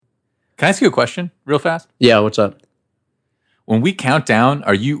Can I ask you a question real fast? Yeah, what's up? When we count down,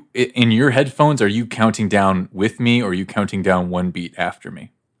 are you in your headphones? Are you counting down with me, or are you counting down one beat after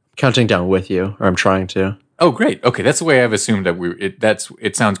me? Counting down with you, or I'm trying to. Oh, great. Okay, that's the way I've assumed that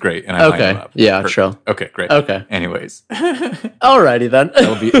it sounds great, and I line them up. Yeah, Perfect. sure. Okay, great. Okay. Anyways, Alrighty then.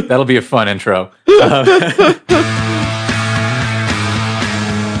 that'll be a fun intro.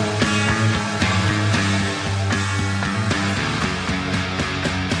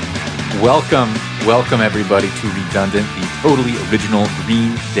 Welcome everybody to Redundant, the totally original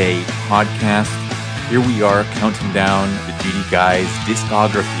Green Day podcast. Here we are counting down the GD Guys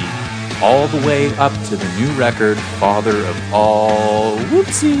discography all the way up to the new record, Father of All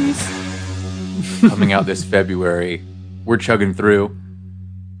Whoopsies, coming out this February. We're chugging through.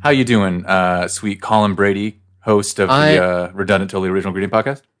 How you doing, sweet Colin Brady, host of the Redundant, totally original Green Day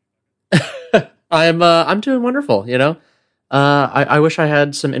podcast? I'm doing wonderful, you know. I wish I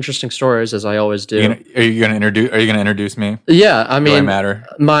had some interesting stories, as I always do. Are you gonna introduce me? Yeah, I mean, do I matter?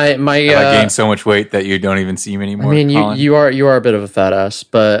 My Have I gained so much weight that you don't even see me anymore? I mean, Colin? you are a bit of a fat ass,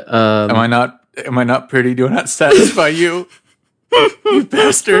 but Am I not pretty? Do I not satisfy you? You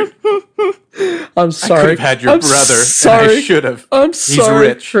bastard! I'm sorry. I could have had your brother. Sorry. And I should have. I'm sorry,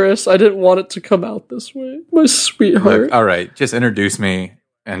 rich. Chris. I didn't want it to come out this way, my sweetheart. Look, all right, just introduce me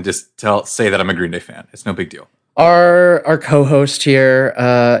and just say that I'm a Green Day fan. It's no big deal. Our co-host here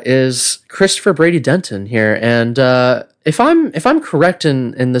is Christopher Brady Denton here, and if I'm correct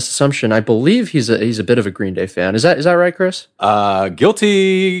in this assumption, I believe he's a bit of a Green Day fan. Is that right, Chris?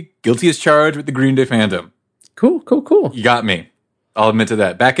 Guilty as charged with the Green Day fandom. Cool. You got me. I'll admit to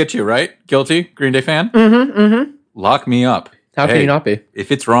that. Back at you, right? Guilty, Green Day fan. Mm-hmm. Lock me up. How can you not be?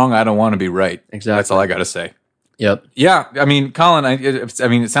 If it's wrong, I don't want to be right. Exactly. That's all I got to say. Yep. Yeah, I mean, Colin,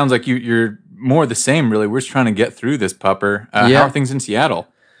 it sounds like you're more the same, really. We're just trying to get through this pupper. How are things in Seattle?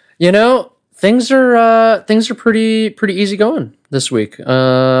 You know, things are pretty easy going this week.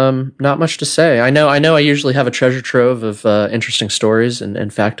 Not much to say. I know. I usually have a treasure trove of interesting stories and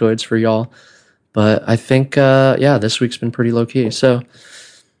factoids for y'all, but I think this week's been pretty low key. So.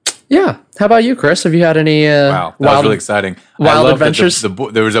 Yeah. How about you, Chris? Have you had any wow, that was really exciting. Wild adventures?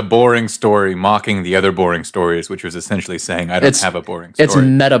 There was a boring story mocking the other boring stories, which was essentially saying, I don't have a boring story. It's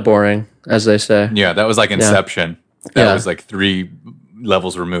meta boring, as they say. Yeah, that was like Inception. Yeah. That was like 3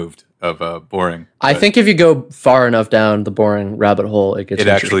 levels removed of boring. I think if you go far enough down the boring rabbit hole, it gets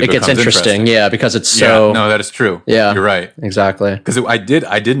interesting. Yeah, because it's so... Yeah, no, that is true. Yeah. You're right. Exactly. Because I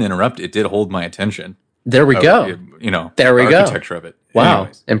didn't interrupt. It did hold my attention. There we go. There we go. Architecture of it. Wow.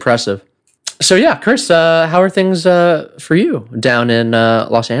 Anyways. Impressive. So yeah, Chris, how are things for you down in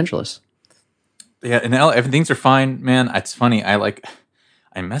Los Angeles? Yeah, in LA, things are fine, man. It's funny. I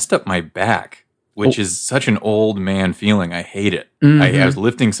messed up my back, which is such an old man feeling. I hate it. Mm-hmm. I was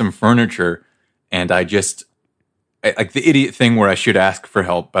lifting some furniture, and I like the idiot thing where I should ask for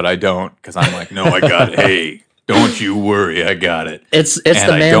help, but I don't because I'm like, no, I got it. Hey, don't you worry, I got it. It's the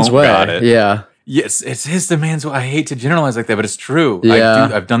man's way. Got it. Yeah. Yes, it's the man's way. I hate to generalize like that, but it's true.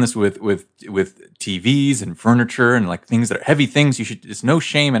 Yeah. I've done this with TVs and furniture and like things that are heavy things. There's no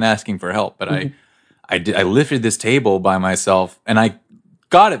shame in asking for help. But I lifted this table by myself and I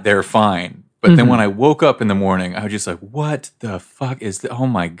got it there fine. But then when I woke up in the morning, I was just like, "What the fuck is that? Oh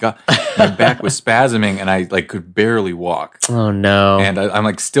my god!" My back was spasming and I like could barely walk. Oh no! And I'm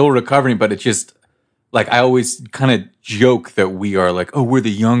like still recovering, but it's just. Like, I always kind of joke that we are like, oh, we're the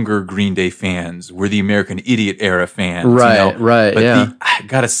younger Green Day fans. We're the American Idiot era fans. Right, right, but yeah. I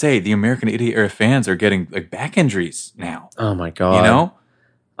gotta say, the American Idiot era fans are getting, like, back injuries now. Oh, my God. You know?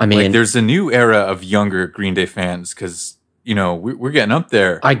 I mean... Like, there's a new era of younger Green Day fans because, we're getting up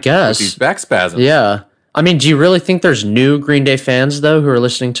there. I guess. With these back spasms. Yeah. I mean, do you really think there's new Green Day fans, though, who are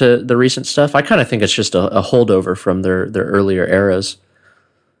listening to the recent stuff? I kind of think it's just a holdover from their earlier eras.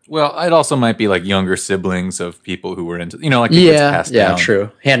 Well, it also might be like younger siblings of people who were into, like it gets passed down. Yeah, true.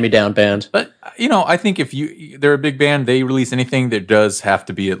 Hand-me-down band. But, I think if they're a big band, they release anything, there does have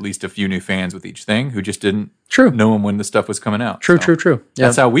to be at least a few new fans with each thing who just didn't know them when the stuff was coming out. True. Yeah.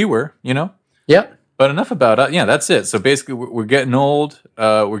 That's how we were, Yeah. But enough about it. Yeah, that's it. So basically, we're getting old.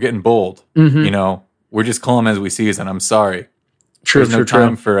 We're getting bold. Mm-hmm. We're just calm as we season. And I'm sorry. There's no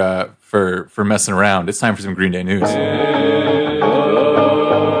time for messing around. It's time for some Green Day news.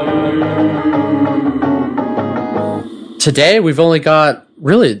 Today we've only got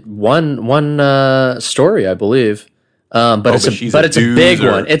really one story, I believe, but it's a big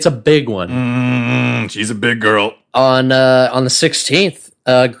one. It's a big one. She's a big girl. On the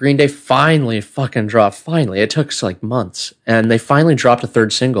 16th, Green Day finally fucking dropped. Finally, it took like months, and they finally dropped a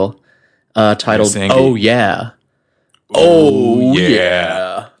third single titled "Oh Yeah." Oh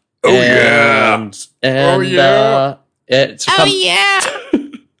yeah. yeah. It's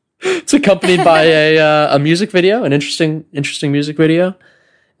it's accompanied by a music video, an interesting music video.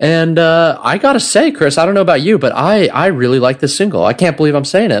 And I gotta say, Chris, I don't know about you, but I really like this single. I can't believe I'm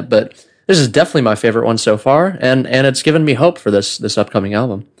saying it, but this is definitely my favorite one so far, and it's given me hope for this upcoming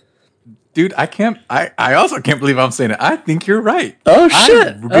album. Dude, I also can't believe I'm saying it. I think you're right. Oh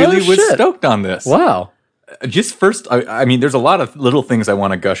shit! I really was stoked on this. Wow. Just first, I mean, there's a lot of little things I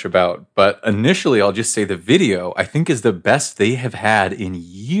want to gush about, but initially, I'll just say the video, I think, is the best they have had in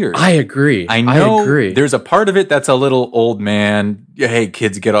years. I agree. I know there's a part of it that's a little old man, hey,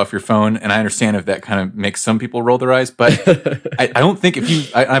 kids, get off your phone, and I understand if that kind of makes some people roll their eyes, but I don't think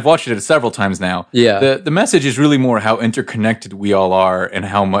I've watched it several times now. Yeah. The message is really more how interconnected we all are and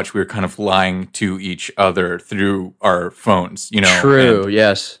how much we're kind of lying to each other through our phones, you know? True,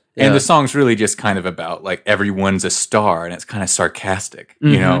 yes. And Yeah. the song's really just kind of about like everyone's a star, and it's kind of sarcastic.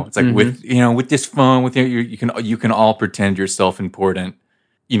 You know, it's like with this phone, with you can all pretend you're self-important,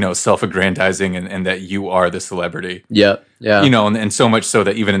 you know, self-aggrandizing, and that you are the celebrity. Yeah. You know, and so much so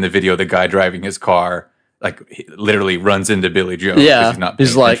that even in the video, the guy driving his car like he literally runs into Billy Joe. Yeah. He's not paying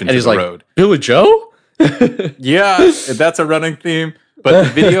attention to the road. Billy Joe? Yeah, that's a running theme. But the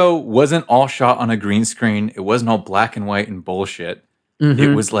video wasn't all shot on a green screen. It wasn't all black and white and bullshit.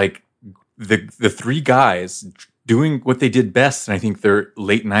 It was like the three guys doing what they did best, and I think their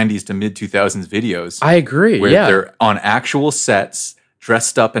late 90s to mid 2000s videos. I agree. Where Yeah. they're on actual sets,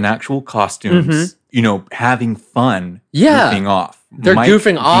 dressed up in actual costumes, you know, having fun, Yeah. goofing off. They're Mike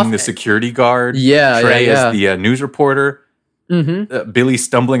goofing off. being the security guard. Yeah, Trey yeah, as the news reporter. Billy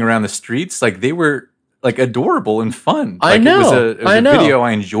stumbling around the streets. Like they were like adorable and fun. I Like, know. It was a video I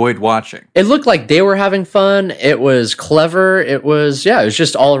enjoyed watching. It looked like they were having fun. It was clever. It was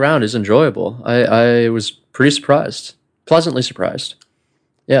just all around is enjoyable. I was pretty surprised. Pleasantly surprised.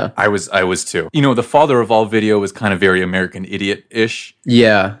 Yeah. I was too. You know, the Father of All video was kind of very American Idiot-ish.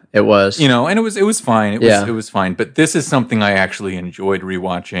 Yeah, it was. You know, and it was fine. It was fine. But this is something I actually enjoyed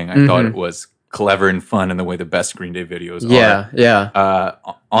rewatching. I thought it was clever and fun in the way the best Green Day videos are. Yeah.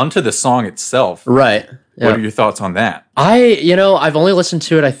 Onto the song itself. Right. Yeah. What are your thoughts on that? I've only listened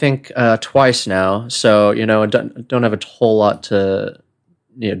to it, I think, twice now. So, don't have a whole lot to,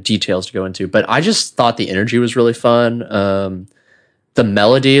 details to go into. But I just thought the energy was really fun. The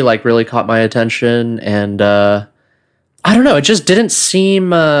melody, like, really caught my attention. And I don't know, it just didn't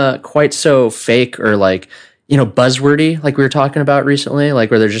seem quite so fake or, like, buzzwordy, like we were talking about recently,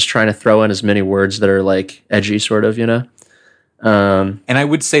 like where they're just trying to throw in as many words that are, like, edgy, sort of, And I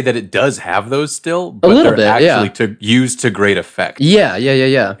would say that it does have those still, but a little they're bit, actually used to great effect.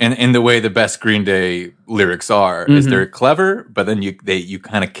 Yeah. And in the way the best Green Day lyrics are, is they're clever, but then you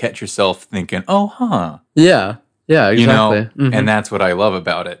kind of catch yourself thinking, oh, huh. Yeah, exactly. You know, and that's what I love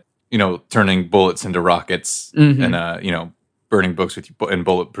about it. You know, turning bullets into rockets and, burning books in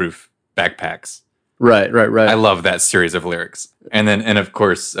bulletproof backpacks. Right. I love that series of lyrics. And of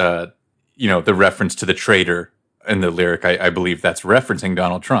course, the reference to the traitor in the lyric, I believe that's referencing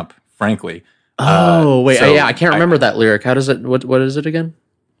Donald Trump, frankly. I can't remember that lyric. How does it, what is it again?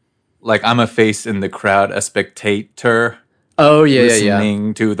 Like, I'm a face in the crowd, a spectator. Oh, yeah.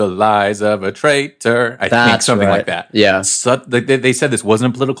 Listening to the lies of a traitor. I think something like that. Yeah. So, they said this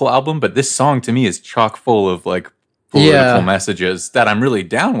wasn't a political album, but this song to me is chock full of like political messages that I'm really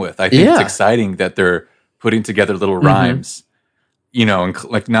down with. I think it's exciting that they're putting together little rhymes, and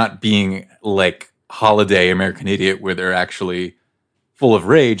like not being like Holiday American Idiot where they're actually full of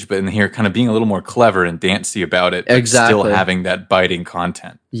rage, but in here kind of being a little more clever and dancey about it, but still having that biting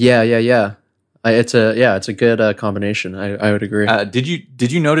content. Yeah. It's a good combination. I would agree.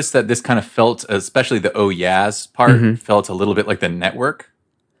 Did you notice that this kind of felt, especially the Oh Yaz part, felt a little bit like The Network?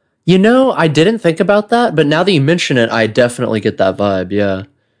 I didn't think about that, but now that you mention it, I definitely get that vibe. Yeah.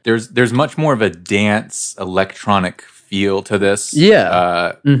 There's much more of a dance electronic feel to this.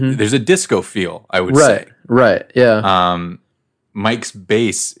 Yeah. There's a disco feel, I would say. Right. Yeah. Mike's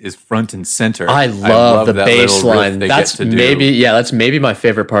bass is front and center. I love the bass line. That's maybe my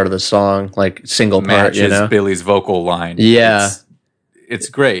favorite part of the song, like single part, matches Billy's vocal line. Yeah. It's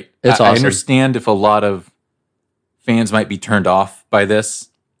great. It's awesome. I understand if a lot of fans might be turned off by this.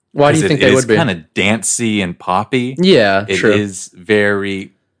 Why do you think they would be? It's kind of dancey and poppy. Yeah, It is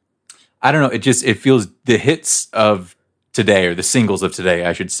very, I don't know, it feels the hits of today, or the singles of today,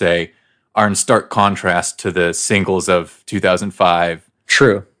 I should say, are in stark contrast to the singles of 2005.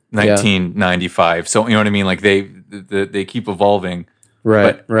 True. 1995. So, you know what I mean? Like they keep evolving.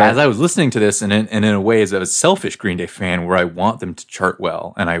 Right. As I was listening to this, and in a way, as a selfish Green Day fan, where I want them to chart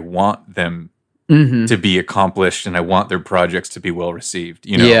well, and I want them to be accomplished, and I want their projects to be well received.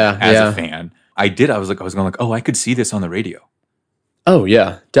 You know, as a fan, I was going like, oh, I could see this on the radio. Oh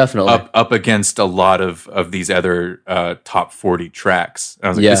yeah, definitely. Up against a lot of these other top 40 tracks. And I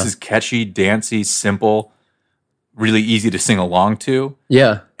was like, this is catchy, dancey, simple, really easy to sing along to.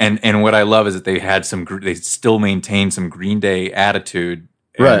 Yeah. And what I love is that they still maintain some Green Day attitude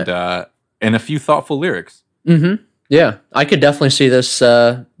and and a few thoughtful lyrics. Mm-hmm. Yeah, I could definitely see this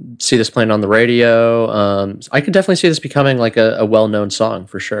playing on the radio. I could definitely see this becoming like a well-known song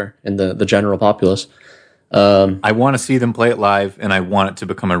for sure in the general populace. I want to see them play it live, and I want it to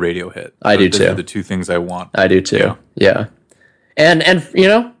become a radio hit. I do too. Those are the two things I want. I do too. Yeah. And you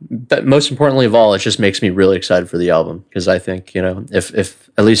know, but most importantly of all, it just makes me really excited for the album because I think, you know, if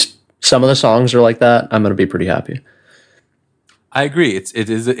at least some of the songs are like that, I'm going to be pretty happy. I agree. It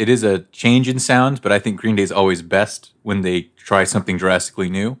is a change in sound, but I think Green Day's always best when they try something drastically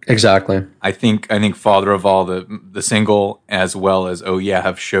new. Exactly. I think Father of All, the single, as well as Oh Yeah,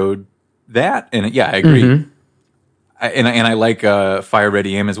 have showed that, and yeah, I agree. Mm-hmm. I like Fire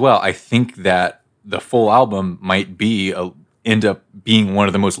Ready Aim as well. I think that the full album might end up being one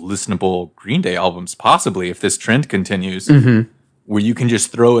of the most listenable Green Day albums, possibly, if this trend continues, where you can just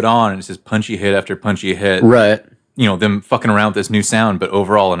throw it on and it's just punchy hit after punchy hit. Right. You know, them fucking around with this new sound, but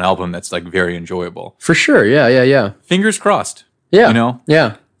overall an album that's like very enjoyable. For sure. Yeah. Fingers crossed. Yeah. You know?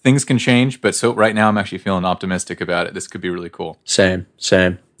 Yeah. Things can change, but so right now I'm actually feeling optimistic about it. This could be really cool. Same.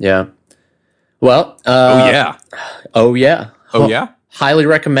 Yeah. Well, oh yeah. Highly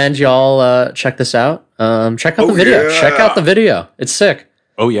recommend y'all check this out. Check out the video. Yeah. Check out the video. It's sick.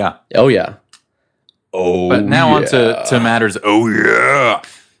 Oh yeah. But now on to matters. Oh yeah.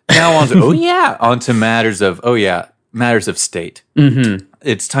 Now on to matters of state. Mm-hmm.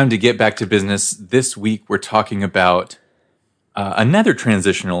 It's time to get back to business. This week we're talking about another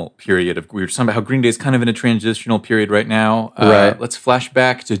transitional period. We were talking about how Green Day is kind of in a transitional period right now. Right. Let's flash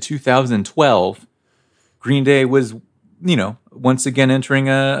back to 2012. Green Day was, you know, once again entering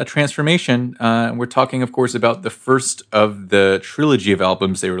a transformation. We're talking, of course, about the first of the trilogy of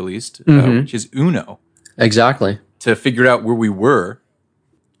albums they released, which is Uno. Exactly. To figure out where we were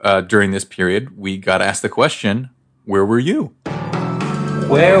during this period, we got to ask the question, where were you?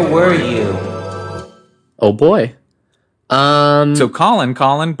 Where were you? Oh, boy. So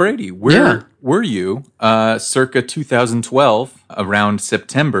Colin Brady, where were you circa 2012, around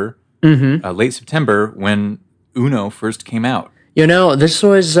September, late September, when Uno first came out? You know, this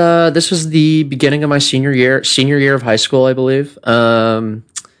was the beginning of my senior year of high school, I believe. And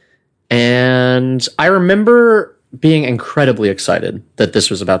I remember being incredibly excited that this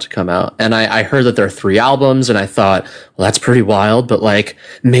was about to come out. And I heard that there are 3 albums, and I thought, well, that's pretty wild, but like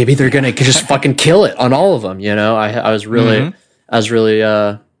maybe they're going to just fucking kill it on all of them. You know, I was really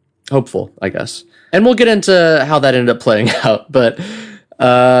hopeful, I guess. And we'll get into how that ended up playing out. But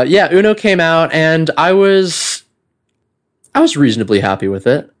Uno came out, and I was reasonably happy with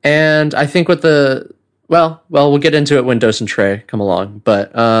it. And I think with we'll get into it when Dos and Trey come along.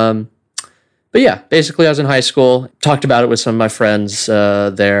 But yeah, basically I was in high school, talked about it with some of my friends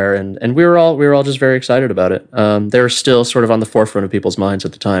there, and we were all just very excited about it. They were still sort of on the forefront of people's minds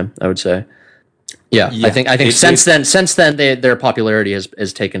at the time, I would say. Yeah. I think since then their popularity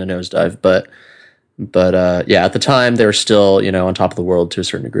has taken a nosedive, but at the time they were still, you know, on top of the world to a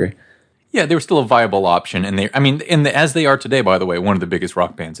certain degree. Yeah, they were still a viable option, and as they are today, by the way, one of the biggest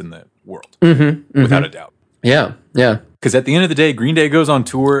rock bands in the world, without a doubt. Yeah. Because at the end of the day, Green Day goes on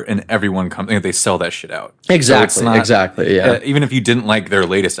tour and everyone comes, they sell that shit out. Exactly, so exactly, yeah. Even if you didn't like their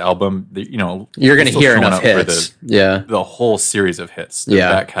latest album, you know, you're going to hear enough hits. The whole series of hits.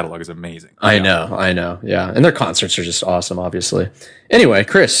 Their back catalog is amazing. I know, yeah. And their concerts are just awesome, obviously. Anyway,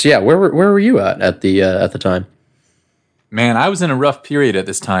 Chris, where were you at the time? Man, I was in a rough period at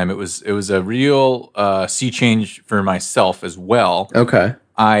this time. It was a real sea change for myself as well. Okay.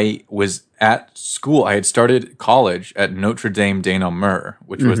 I was at school. I had started college at Notre Dame de Namur,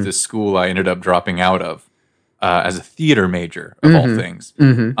 which was this school I ended up dropping out of as a theater major, of all things.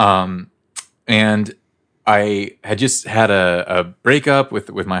 And I had just had a breakup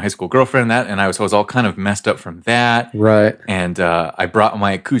with my high school girlfriend, and I was all kind of messed up from that. Right. And I brought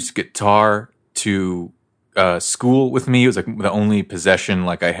my acoustic guitar to school with me. It was like the only possession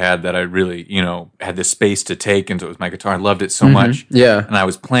like I had that I really, you know, had the space to take, and so it was my guitar. I loved it so much. Yeah. And I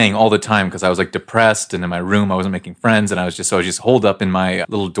was playing all the time because I was like depressed, and in my room I wasn't making friends, and I was just holed up in my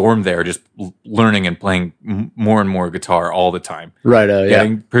little dorm there, just learning and playing more and more guitar all the time. Right.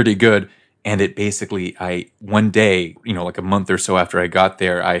 Getting pretty good. And it basically, one day, you know, like a month or so after I got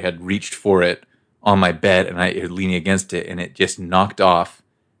there, I had reached for it on my bed, and I was leaning against it, and it just knocked off,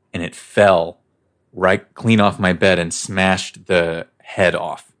 and it fell right clean off my bed and smashed the head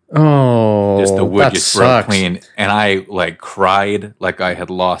off. Oh, Just the wood that just broke sucks. clean, and I like cried like I had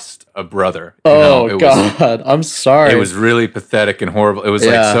lost a brother. Oh it God, I'm sorry. it was really pathetic and horrible. It was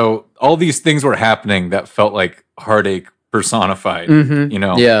Yeah. like, so all these things were happening that felt like heartache personified. Mhm. You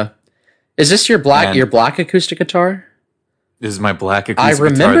know, Yeah. Is this your black And- black acoustic guitar? this is my black acoustic I guitar.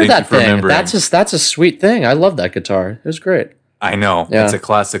 remember Thank that you for thing. remembering. That's a sweet thing. I love that guitar. It was great. I know. Yeah. It's a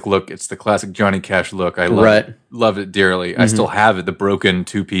classic look. It's the classic Johnny Cash look. I love it dearly. I still have it, the broken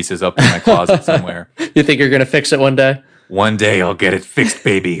 2 pieces up in my closet somewhere. You think you're gonna fix it one day? One day I'll get it fixed,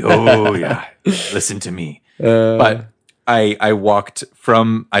 baby. Oh yeah. Listen to me. But I walked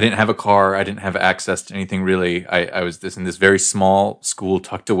from, I didn't have a car. I didn't have access to anything really. I was in this very small school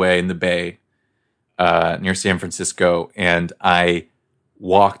tucked away in the Bay near San Francisco. And I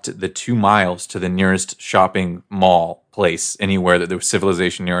walked the 2 miles to the nearest shopping mall place anywhere that there was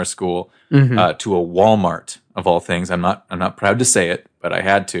civilization near our school to a Walmart of all things. I'm not proud to say it, but I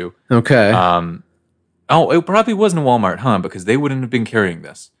had to. Okay. It probably wasn't a Walmart, huh? Because they wouldn't have been carrying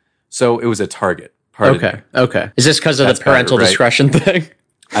this. So it was a Target. Pardon me. Okay. Is this because of That's the parental better, right? discretion thing?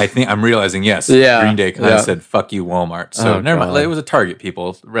 I think I'm realizing, yes. Yeah, Green Day kind yeah. of said, fuck you, Walmart. So Oh, never mind. God. It was a Target,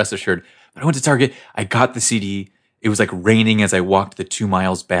 people. Rest assured. But I went to Target. I got the CD. It was like raining as I walked the 2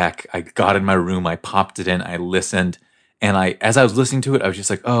 miles back. I got in my room. I popped it in. I listened. And as I was listening to it, I was just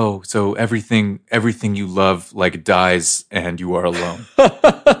like, oh, so everything you love like dies and you are alone.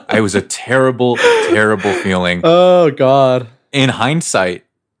 It was a terrible, terrible feeling. Oh God. In hindsight,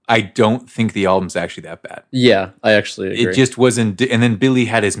 I don't think the album's actually that bad. Yeah, I actually agree. It just wasn't. And then Billy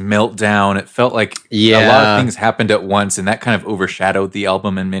had his meltdown. It felt like a lot Yeah. of things happened at once, and that kind of overshadowed the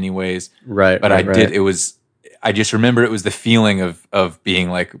album in many ways. right. But right, right. I just remember it was the feeling of being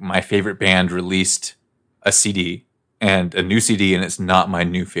like my favorite band released a CD and a new CD, and it's not my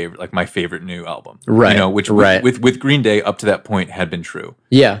new favorite, like my favorite new album. Right, You know, which right. with Green Day up to that point had been true.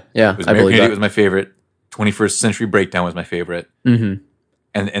 Yeah. It was I American believe Idiot that. was my favorite. 21st Century Breakdown was my favorite. Mm-hmm.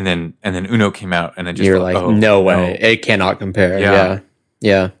 And then Uno came out, and I just You're thought, like, oh, no way, it cannot compare. Yeah.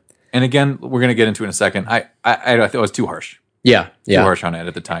 Yeah. And again, we're gonna get into it in a second. I thought it was too harsh. Yeah. Too Yeah. harsh on it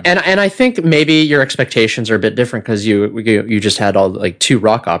at the time. And I think maybe your expectations are a bit different because you just had all like 2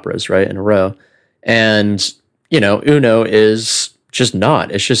 rock operas right in a row, and Uno is just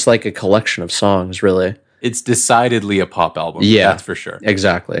not. It's just like a collection of songs, really. It's decidedly a pop album. Yeah. That's for sure.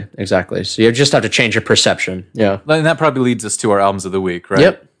 Exactly. So you just have to change your perception. Yeah. And that probably leads us to our albums of the week, right?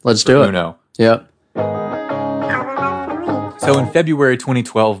 Yep. Let's do it. Uno. Yep. So in February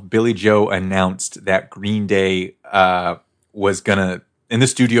 2012, Billy Joe announced that Green Day was gonna, in the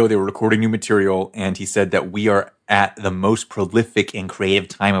studio, they were recording new material, and he said that we are at the most prolific and creative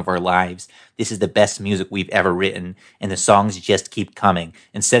time of our lives. This is the best music we've ever written, and the songs just keep coming.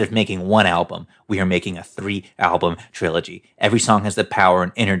 Instead of making 1 album, we are making a 3-album trilogy. Every song has the power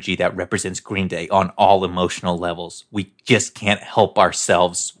and energy that represents Green Day on all emotional levels. We just can't help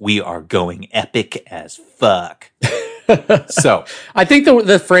ourselves. We are going epic as fuck. So, I think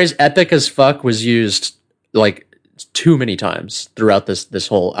the phrase "epic as fuck" was used like too many times throughout this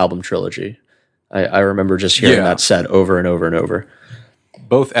whole album trilogy. I remember just hearing Yeah. that said over and over and over.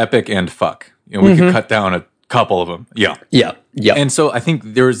 both epic and fuck. We could cut down a couple of them. Yeah. Yeah. Yeah. And so I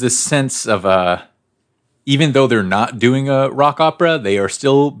think there was this sense of, even though they're not doing a rock opera, they are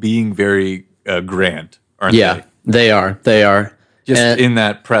still being very grand, aren't yeah. they? They are. Just And- in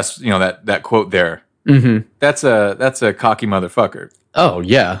that press, that quote there. Mm-hmm. That's a cocky motherfucker. Oh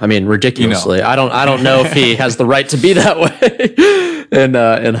yeah, I mean ridiculously. I don't know if he has the right to be that way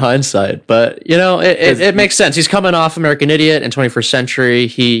in hindsight, but it makes sense. He's coming off American Idiot and 21st Century.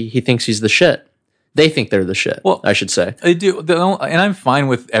 He thinks he's the shit. They think they're the shit. Well, I should say. I do, and I'm fine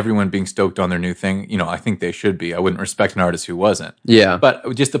with everyone being stoked on their new thing. I think they should be. I wouldn't respect an artist who wasn't. Yeah.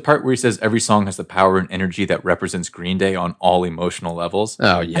 But just the part where he says every song has the power and energy that represents Green Day on all emotional levels.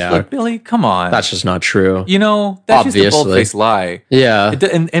 Oh I feel yeah, like, Billy, come on. that's just not true. That's just a Obviously. bold-faced lie. Yeah.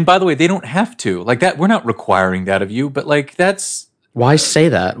 And by the way, they don't have to. Like that, we're not requiring that of you, but like that's, Why say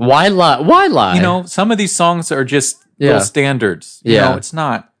that? Why lie? Why lie? some of these songs are just Yeah. little standards. Yeah. It's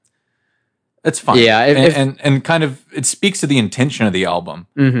not. It's fine. Yeah, and kind of it speaks to the intention of the album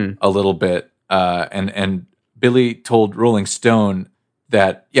Mm-hmm. a little bit. And Billy told Rolling Stone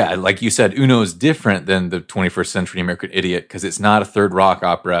that, yeah, like you said, Uno is different than the 21st Century American Idiot because it's not a third rock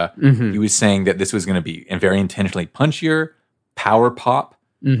opera. Mm-hmm. He was saying that this was going to be very intentionally punchier, power pop,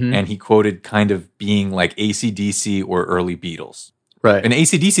 Mm-hmm. and he quoted kind of being like AC/DC or early Beatles. Right. And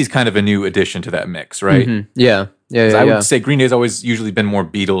AC/DC is kind of a new addition to that mix, right? Mhm. Yeah. Yeah. 'Cause Yeah. I yeah. would say Green Day's always usually been more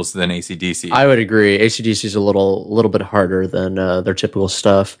Beatles than AC/DC. I would agree. AC/DC is a little bit harder than their typical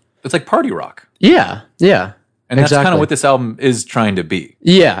stuff. It's like party rock. Yeah, yeah. And that's kind of what this album is trying to be.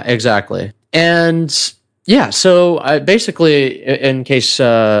 Yeah, exactly. And yeah, so I basically, in case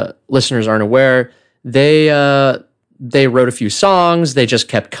listeners aren't aware, they wrote a few songs. They just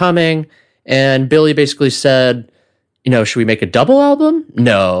kept coming. And Billy basically said, should we make a double album?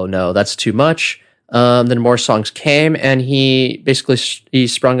 No, that's too much. Then more songs came, and he basically he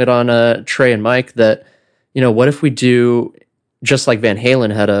sprung it on Trey and Mike that, what if we do, just like Van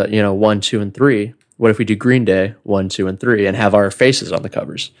Halen had a 1, 2, and 3. What if we do Green Day 1, 2, and 3 and have our faces on the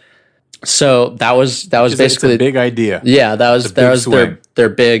covers? So that was basically a big idea. Yeah, that was their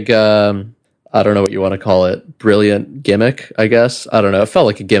big. I don't know what you want to call it. Brilliant gimmick, I guess. I don't know. It felt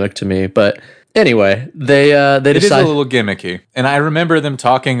like a gimmick to me, but anyway, they decided it is a little gimmicky. And I remember them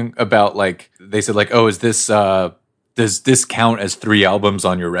talking about they said oh, is this does this count as 3 albums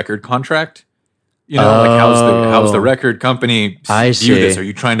on your record contract? How's the record company view this? Are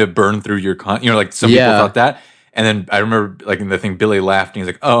you trying to burn through your some people thought that. And then I remember in the thing, Billy laughed and he's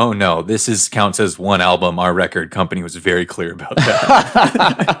like, "Oh no, this counts as 1 album. Our record company was very clear about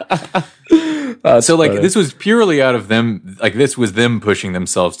that." So funny. This was purely out of them. This was them pushing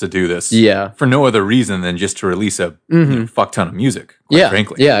themselves to do this. Yeah. For no other reason than just to release a fuck ton of music. Quite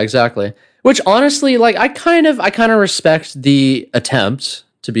frankly. Yeah, exactly. Which honestly, I kind of respect the attempt.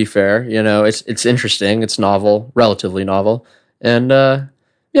 To be fair, it's interesting. It's novel, relatively novel, and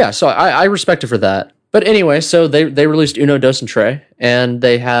so I respect it for that. But anyway, so they released Uno, Dos, and Trey, and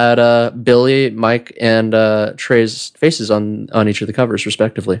they had Billy, Mike, and Trey's faces on each of the covers,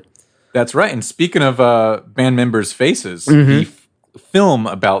 respectively. That's right. And speaking of band members' faces, the film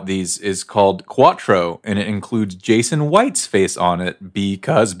about these is called Quattro, and it includes Jason White's face on it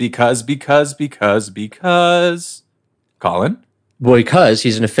because. Colin? Well, because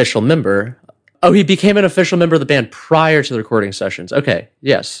he's an official member. Oh, he became an official member of the band prior to the recording sessions. Okay,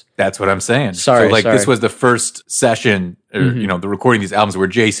 yes. That's what I'm saying. Sorry. This was the first session, the recording these albums where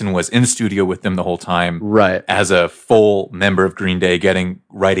Jason was in studio with them the whole time. Right. As a full member of Green Day, getting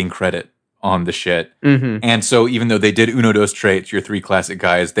writing credit on the shit. And so even though they did Uno, Dos, Tres, it's your 3 classic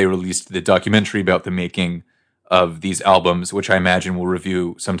guys, they released the documentary about the making of these albums, which I imagine we'll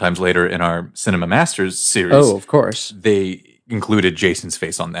review sometimes later in our Cinema Masters series. Oh, of course. They included Jason's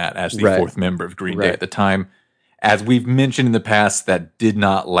face on that as the 4th member of Green Day at the time. As we've mentioned in the past, that did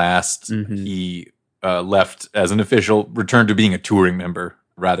not last. He left as an official, returned to being a touring member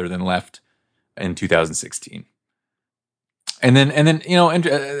rather than left in 2016. And then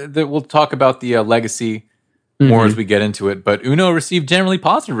we'll talk about the legacy more as we get into it. But Uno received generally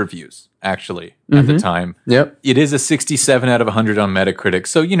positive reviews, actually, at the time. Yep. It is a 67 out of 100 on Metacritic.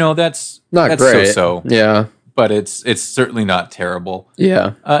 So, that's not great. So-so. Yeah. But it's certainly not terrible.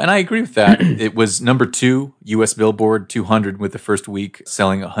 Yeah. And I agree with that. It was number 2, U.S. Billboard 200 with the first week,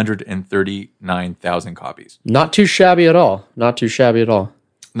 selling 139,000 copies. Not too shabby at all. Not too shabby at all.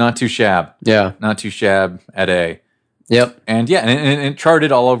 Not too shab. Yeah. Not too shab at A. Yep. And and it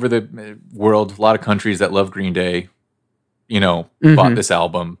charted all over the world. A lot of countries that love Green Day, bought this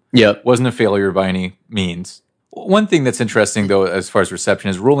album. Yep. Wasn't a failure by any means. One thing that's interesting, though, as far as reception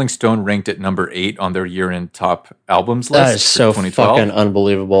is, Rolling Stone ranked it number 8 on their year-end top albums list. That is so fucking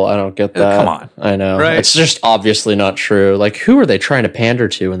unbelievable. I don't get that. Come on. I know. Right? It's just obviously not true. Who are they trying to pander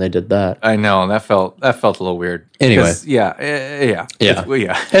to when they did that? I know. That felt a little weird. Anyway. Yeah.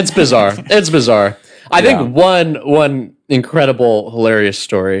 It's bizarre. It's bizarre. I think one incredible, hilarious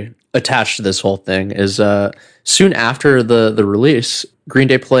story attached to this whole thing is soon after the release, Green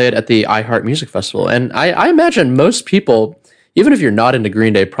Day played at the iHeart Music Festival. And I imagine most people, even if you're not into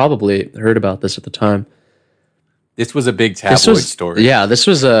Green Day, probably heard about this at the time. This was a big tabloid story. Yeah, this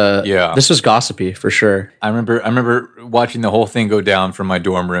was gossipy for sure. I remember watching the whole thing go down from my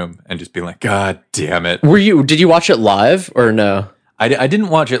dorm room and just being like, God damn it. Did you watch it live or no? I didn't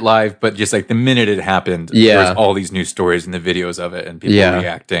watch it live, but just the minute it happened, there was all these news stories and the videos of it and people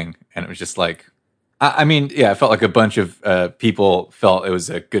reacting. And it was just I felt like a bunch of people felt it was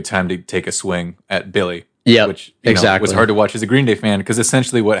a good time to take a swing at Billy. Yeah, which was hard to watch as a Green Day fan because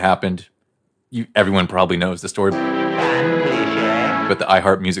essentially what happened, everyone probably knows the story. But the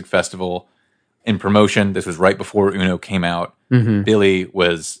iHeart Music Festival, in promotion, this was right before Uno came out, Billy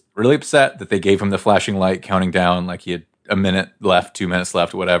was really upset that they gave him the flashing light counting down like he had a minute left, 2 minutes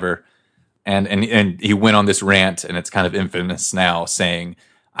left, whatever. And he went on this rant, and it's kind of infamous now, saying,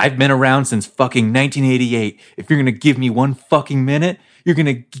 I've been around since fucking 1988. If you're going to give me 1 fucking minute, you're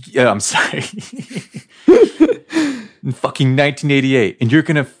going to... I'm sorry. in fucking 1988, and you're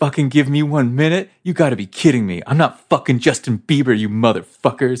gonna fucking give me 1 minute? You gotta be kidding me. I'm not fucking Justin Bieber, you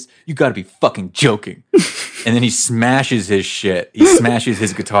motherfuckers. You gotta be fucking joking. And then he smashes his shit. He smashes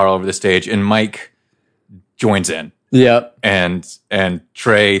his guitar all over the stage, and Mike joins in. Yep. And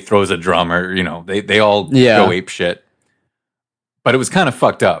Trey throws a drummer, you know, they all Yeah. go ape shit. But it was kind of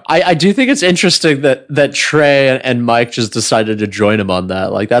fucked up. I do think it's interesting that Trey and Mike just decided to join him on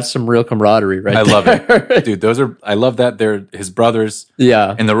that. Like, that's some real camaraderie right I there. love it. Dude, I love that they're his brothers.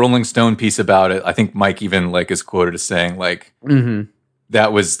 Yeah. And the Rolling Stone piece about it, I think Mike even like is quoted as saying like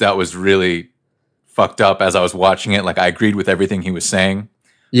that was really fucked up as I was watching it. Like I agreed with everything he was saying.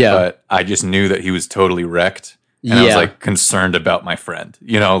 Yeah. But I just knew that he was totally wrecked. And I was like concerned about my friend.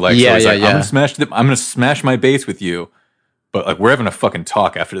 You know, like, so he's like, I'm gonna smash my bass with you. But like we're having a fucking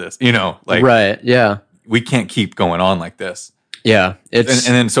talk after this, you know, like right, yeah, we can't keep going on like this. Yeah, it's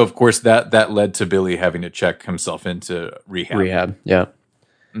and then so of course that led to Billy having to check himself into rehab. Yeah,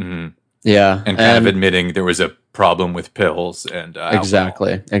 yeah, and kind of admitting there was a problem with pills and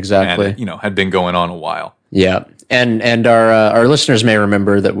exactly, and, you know, had been going on a while. Yeah, and our listeners may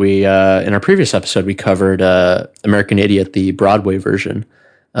remember that we in our previous episode we covered American Idiot, the Broadway version.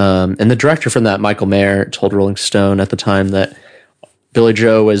 And the director from that, Michael Mayer, told Rolling Stone at the time that Billy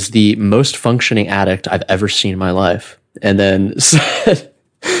Joe was the most functioning addict I've ever seen in my life. And then said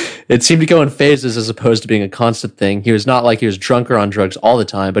it seemed to go in phases as opposed to being a constant thing. He was not like he was drunk or on drugs all the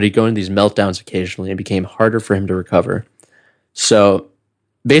time, but he'd go into these meltdowns occasionally and it became harder for him to recover. So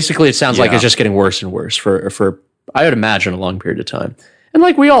basically it sounds like it's just getting worse and worse for I would imagine a long period of time. And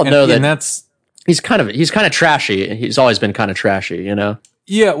like we all know that he's kind of trashy. He's always been kind of trashy, you know?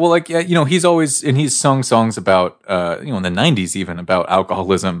 Yeah, well, like, you know, he's sung songs about, you know, in the 90s even, about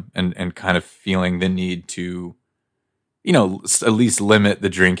alcoholism and kind of feeling the need to, you know, at least limit the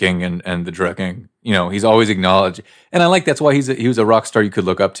drinking and the drugging. You know, he's always acknowledged. And I like that's why he was a rock star you could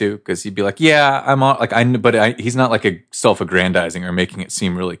look up to, because he'd be like, yeah, I'm on, like, he's not like a self-aggrandizing or making it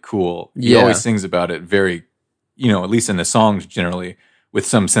seem really cool. He always sings about it very, you know, at least in the songs generally, with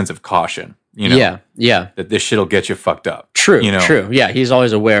some sense of caution. You know, that this shit'll get you fucked up. True, you know? True. Yeah, he's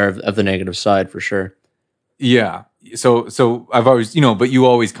always aware of the negative side for sure. Yeah. So I've always, you know, but you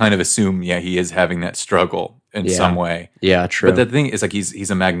always kind of assume, he is having that struggle in some way. Yeah, true. But the thing is, like, he's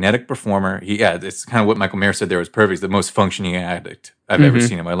a magnetic performer. It's kind of what Michael Mayer said there was perfect. He's the most functioning addict I've ever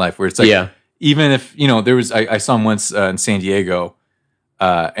seen in my life. Where it's like, even if, you know, there was, I saw him once in San Diego.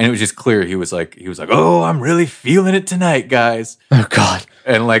 And it was just clear he was like, oh, I'm really feeling it tonight, guys. Oh God.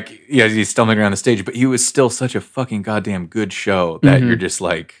 And like, he's stumbling around the stage, but he was still such a fucking goddamn good show that you're just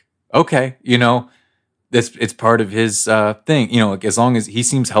like, okay, you know, it's part of his thing. You know, like as long as he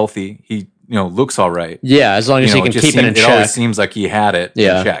seems healthy, he, you know, looks all right. Yeah, as long as he can keep it in check. It always seems like he had it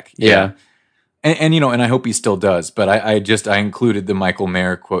in check. Yeah. And you know, and I hope he still does. But I included the Michael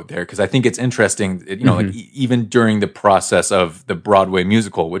Mayer quote there because I think it's interesting. You know, like even during the process of the Broadway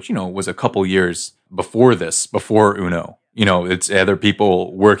musical, which, you know, was a couple years before Uno. You know, it's other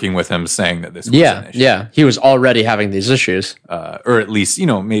people working with him saying that this was an issue. Yeah, he was already having these issues. Or at least, you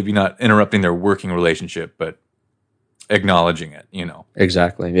know, maybe not interrupting their working relationship, but acknowledging it, you know.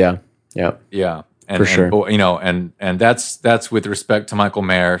 Exactly, yeah. And, for sure. And, you know, and that's with respect to Michael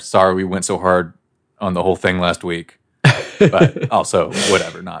Mayer. Sorry we went so hard on the whole thing last week. But also,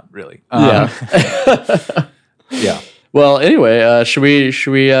 whatever, not really. Yeah. Well, anyway, should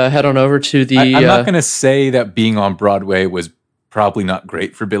we head on over to the? I'm not going to say that being on Broadway was probably not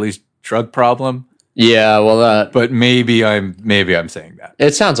great for Billy's drug problem. Yeah, well, but maybe I'm saying that.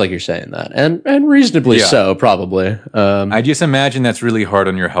 It sounds like you're saying that, and reasonably so, probably. I just imagine that's really hard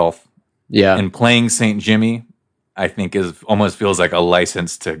on your health. Yeah, and playing St. Jimmy, I think almost feels like a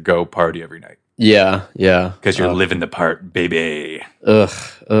license to go party every night. Yeah. Because you're living the part, baby.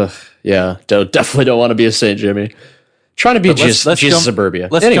 Ugh. Yeah, definitely don't want to be a St. Jimmy. Trying to be Jesus Suburbia.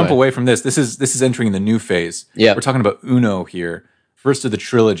 Let's jump away from this. This is entering the new phase. Yeah. We're talking about Uno here. First of the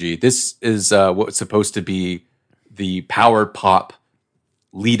trilogy. This is what's supposed to be the power pop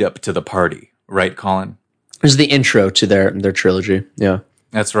lead up to the party. Right, Colin? This is the intro to their trilogy. Yeah.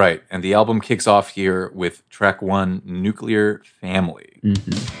 That's right. And the album kicks off here with track 1, Nuclear Family.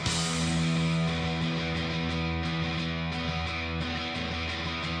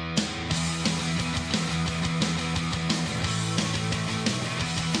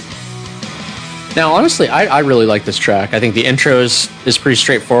 Now, honestly, I really like this track. I think the intro is pretty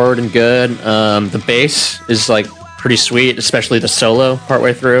straightforward and good. The bass is like pretty sweet, especially the solo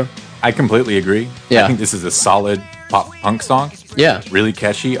partway through. I completely agree. Yeah. I think this is a solid pop punk song. Yeah. It's really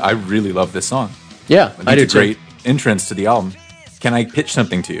catchy. I really love this song. Yeah, I do too. Great entrance to the album. Can I pitch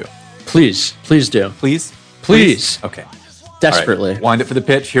something to you? Please do. Please? Please. Okay. Desperately. All right, wind it for the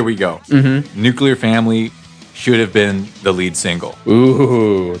pitch. Here we go. Mm-hmm. Nuclear Family should have been the lead single.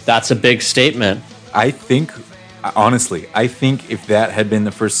 Ooh, that's a big statement. I think, honestly, if that had been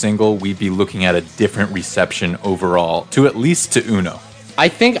the first single, we'd be looking at a different reception overall, to at least to Uno. I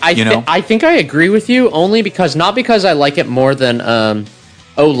think I agree with you, only because, not because I like it more than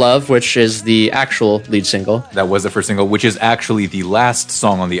Oh Love, which is the actual lead single. That was the first single, which is actually the last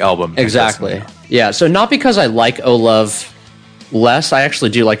song on the album. Exactly. Yeah, so not because I like Oh Love less. I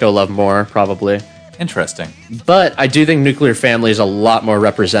actually do like Oh Love more, probably. Interesting. But I do think Nuclear Family is a lot more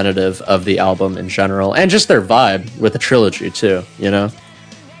representative of the album in general, and just their vibe with the trilogy too, you know?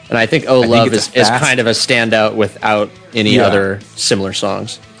 And I think Oh Love is kind of a standout without any other similar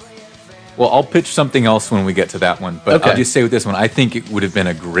songs. Well, I'll pitch something else when we get to that one, but I'll just say with this one, I think it would have been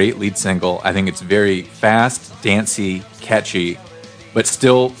a great lead single. I think it's very fast, dancey, catchy, but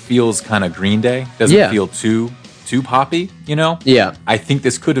still feels kind of Green Day. Doesn't feel too poppy, you know? Yeah. I think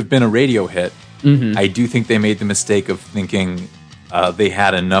this could have been a radio hit. Mm-hmm. I do think they made the mistake of thinking they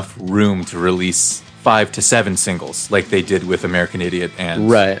had enough room to release 5 to 7 singles like they did with American Idiot and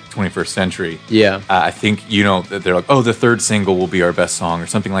 21st Century. Yeah. I think, you know, they're like, oh, the third single will be our best song or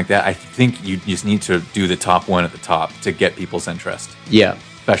something like that. I think you just need to do the top one at the top to get people's interest. Yeah.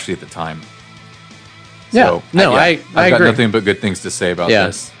 Especially at the time. Yeah. So, I I've got agree. nothing but good things to say about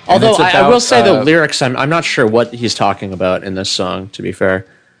this. Although I will say the lyrics, I'm not sure what he's talking about in this song, to be fair.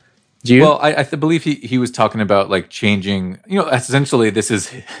 Do you? Well, I believe he was talking about like changing, you know, essentially this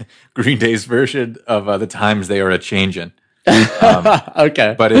is Green Day's version of the times they are a-changin'.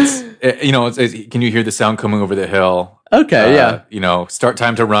 Okay. But it's can you hear the sound coming over the hill? Okay, yeah. You know, start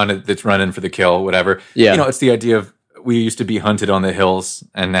time to run, it's running for the kill, whatever. Yeah. You know, it's the idea of we used to be hunted on the hills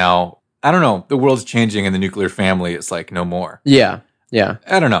and now, I don't know, the world's changing and the nuclear family is like no more. Yeah. Yeah.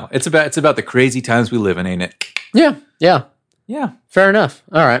 I don't know. It's about the crazy times we live in, ain't it? Yeah. Yeah. Yeah. Fair enough.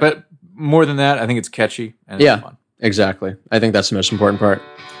 All right. But more than that, I think it's catchy and it's fun. Exactly. I think that's the most important part.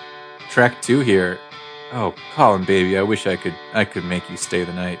 Track 2 here. Oh, Colin, baby, I wish I could make you stay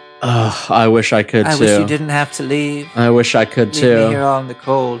the night. I wish I could too. I wish you didn't have to leave. I wish I could Leave too. me here out in the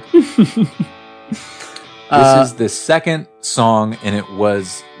cold. This is the second song, and it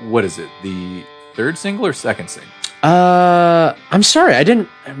was, what is it, the third single or second single? I'm sorry,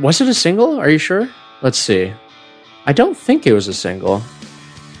 was it a single? Are you sure? Let's see. I don't think it was a single.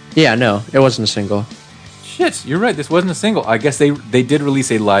 Yeah, no, it wasn't a single. Shit, you're right. This wasn't a single. I guess they did release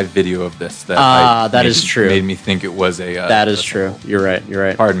a live video of this. That is true. Made me think it was a. That is true. You're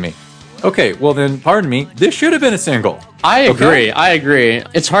right. Pardon me. Okay, well then, pardon me. This should have been a single. I agree.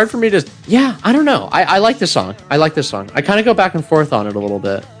 It's hard for me to. Yeah, I don't know. I like this song. I kind of go back and forth on it a little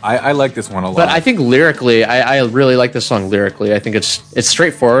bit. I like this one a lot. But I think lyrically, I really like this song lyrically. I think it's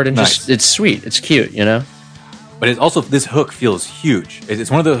straightforward and Nice. just it's sweet. It's cute, you know. But it's also, this hook feels huge. It's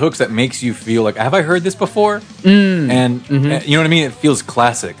one of the hooks that makes you feel like, have I heard this before? And you know what I mean? It feels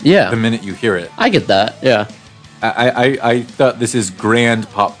classic. Yeah. The minute you hear it. I get that. Yeah. I thought this is grand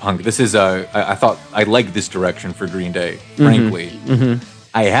pop punk. This is I thought I like this direction for Green Day, frankly.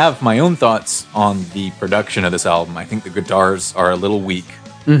 I have my own thoughts on the production of this album. I think the guitars are a little weak,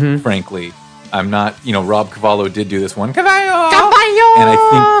 frankly. I'm not, Rob Cavallo did do this one. Cavallo! And I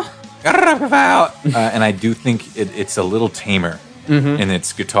think, and I do think it's a little tamer in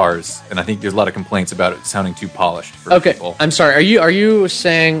its guitars. And I think there's a lot of complaints about it sounding too polished for people. I'm sorry. Are you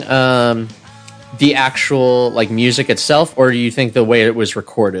saying the actual like music itself, or do you think the way it was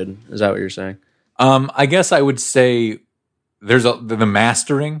recorded? Is that what you're saying? I guess I would say there's the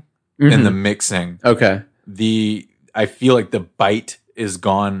mastering and the mixing. Okay. I feel like the bite is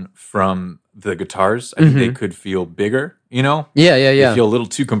gone from the guitars. I think they could feel bigger, Yeah. They feel a little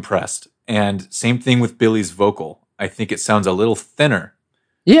too compressed. And same thing with Billy's vocal. I think it sounds a little thinner.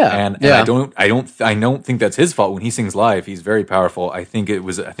 Yeah. And I don't think that's his fault. When he sings live, he's very powerful. I think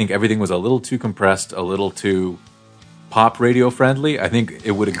everything was a little too compressed, a little too pop radio friendly. I think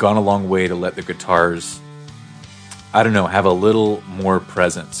it would have gone a long way to let the guitars, I don't know, have a little more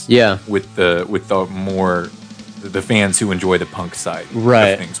presence. Yeah. With the fans who enjoy the punk side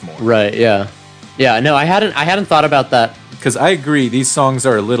of things more. Right, yeah. Yeah, no, I hadn't thought about that. Because I agree, these songs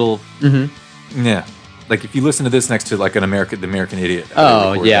are a little yeah. Like if you listen to this next to like the American Idiot.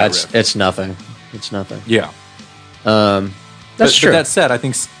 Oh yeah, it's nothing. It's nothing. Yeah. That's true. But that said, I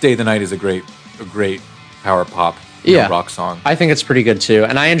think "Stay the Night" is a great power pop rock song. I think it's pretty good too,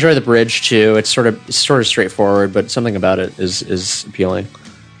 and I enjoy the bridge too. It's sort of straightforward, but something about it is appealing.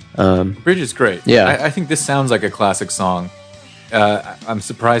 The bridge is great. Yeah. I think this sounds like a classic song. I'm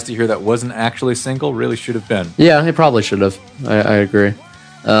surprised to hear that wasn't actually a single. Really should have been. Yeah, it probably should have. I agree.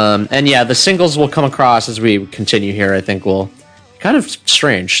 And yeah, the singles will come across as we continue here. I think will kind of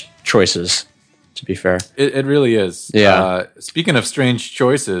strange choices, to be fair. It really is. Yeah. Speaking of strange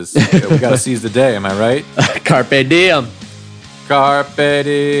choices, we got to seize the day. Am I right? Carpe diem. Carpe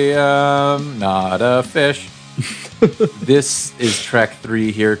diem, not a fish. This is track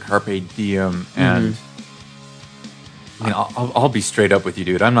 3 here, Carpe Diem, and I mean, I'll be straight up with you,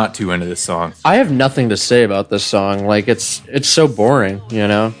 dude. I'm not too into this song. I have nothing to say about this song. Like it's so boring, you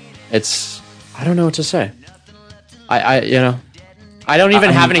know. I don't know what to say. I don't even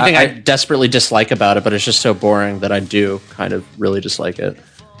have anything I desperately dislike about it, but it's just so boring that I do kind of really dislike it.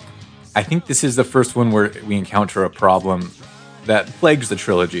 I think this is the first one where we encounter a problem that plagues the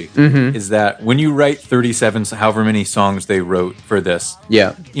trilogy, is that when you write 37, however many songs they wrote for this,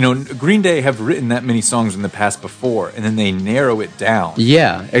 Green Day have written that many songs in the past before, and then they narrow it down.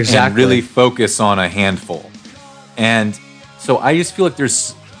 Yeah, exactly. And really focus on a handful. And so I just feel like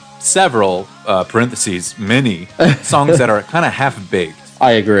there's several, many, songs that are kind of half-baked.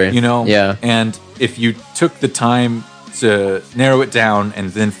 I agree. Yeah. And if you took the time to narrow it down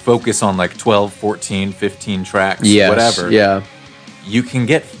and then focus on like 12, 14, 15 tracks, whatever. Yeah. You can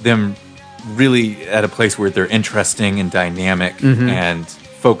get them really at a place where they're interesting and dynamic and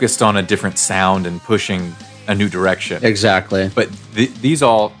focused on a different sound and pushing a new direction. Exactly. But these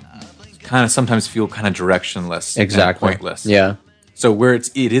all kind of sometimes feel kind of directionless and pointless. Yeah. So where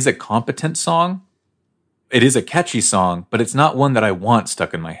it is a competent song, it is a catchy song, but it's not one that I want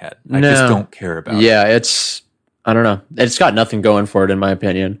stuck in my head. I just don't care about it. Yeah, I don't know. It's got nothing going for it, in my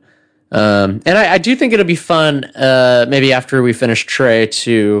opinion. And I do think it'll be fun, maybe after we finish Trey,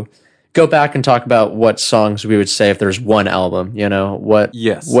 to go back and talk about what songs we would say if there's one album. What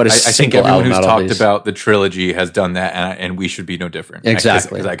a I think everyone who's talked about the trilogy has done that, and we should be no different.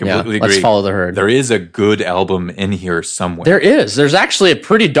 Exactly. Because I completely agree. Let's follow the herd. There is a good album in here somewhere. There is. There's actually a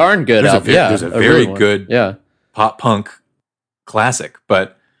pretty darn good album. There's a very good pop punk classic,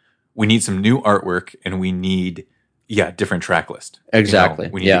 but we need some new artwork, and we need different track list. Exactly.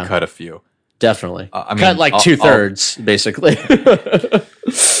 We need to cut a few. Definitely. Cut like 2/3, basically.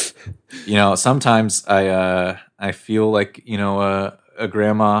 Sometimes I feel like a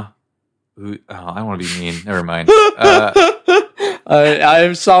grandma who I don't want to be mean. Never mind.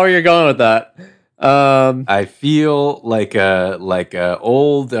 I saw where you're going with that. I feel like a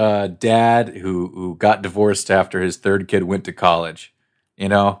old dad who got divorced after his third kid went to college.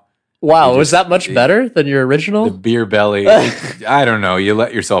 Wow, was that much better than your original? The beer belly. I don't know. You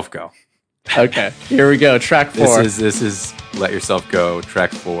let yourself go. Okay, here we go. Track 4. This is Let Yourself Go,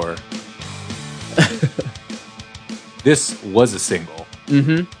 track 4. This was a single.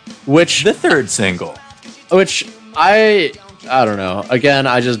 Which the third single. Which I don't know. Again,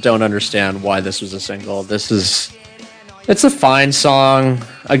 I just don't understand why this was a single. It's a fine song.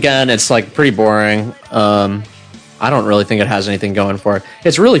 Again, it's like pretty boring. I don't really think it has anything going for it.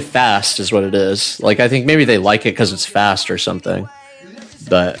 It's really fast is what it is. Like, I think maybe they like it because it's fast or something.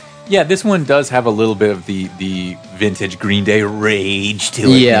 But yeah, this one does have a little bit of the vintage Green Day rage to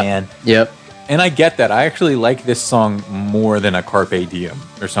it, man. Yep. And I get that. I actually like this song more than a Carpe Diem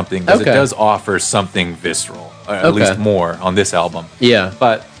or something, because it does offer something visceral, at least more on this album. Yeah.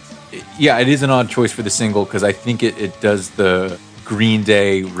 But yeah, it is an odd choice for the single, because I think it does the Green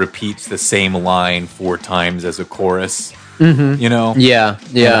Day repeats the same line 4 times as a chorus. Yeah.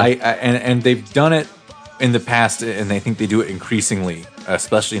 And they've done it in the past, and I think they do it increasingly,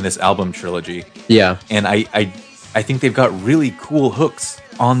 especially in this album trilogy. Yeah. And I think they've got really cool hooks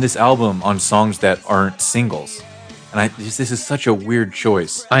on this album on songs that aren't singles. And this is such a weird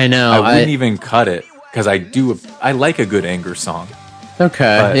choice. I know. I wouldn't even cut it, because I like a good anger song.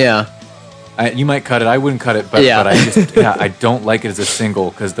 Okay. Yeah. You might cut it. I wouldn't cut it, but I just I don't like it as a single,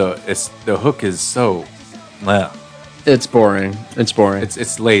 because the hook is so. It's boring.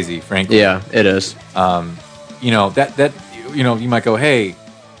 It's lazy, frankly. Yeah, it is. You might go, hey,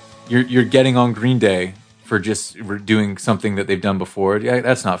 you're getting on Green Day for just doing something that they've done before. Yeah,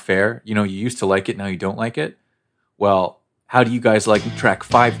 that's not fair. You used to like it, now you don't like it. Well, how do you guys like track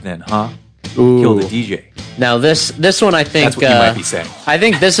 5 then, huh? Ooh. Kill the DJ. Now this one, I think that's what you might be saying. I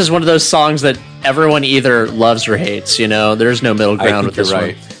think this is one of those songs that everyone either loves or hates. There's no middle ground with this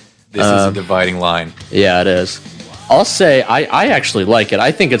right. one. This is a dividing line. Yeah, it is. I'll say I actually like it.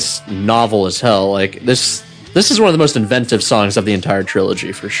 I think it's novel as hell. Like this is one of the most inventive songs of the entire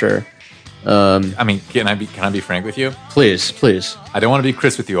trilogy for sure. I mean, can I be frank with you? Please. I don't want to be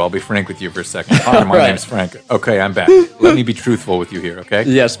Chris with you. I'll be frank with you for a second. Hi, my Right. name's Frank. Okay, I'm back. Let me be truthful with you here, okay?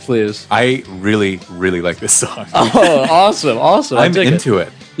 Yes, please. I really, really like this song. Oh, awesome. I'm into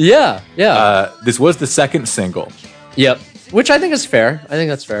it. Yeah. This was the second single. Yep. Which I think is fair. I think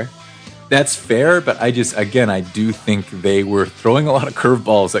that's fair. That's fair, but I do think they were throwing a lot of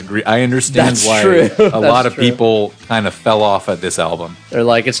curveballs at Green. I understand That's why true. a lot of people kind of fell off at this album. They're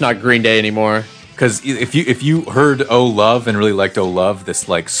like, it's not Green Day anymore. Because if you heard "Oh Love" and really liked "Oh Love," this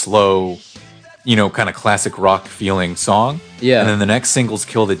like slow, kind of classic rock feeling song, Yeah. and then the next single's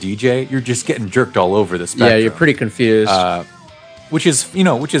 "Kill the DJ," you're just getting jerked all over the spectrum. Yeah, you're pretty confused. which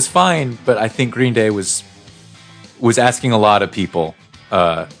is fine, but I think Green Day was asking a lot of people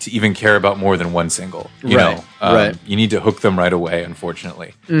to even care about more than one single. Right. You need to hook them right away,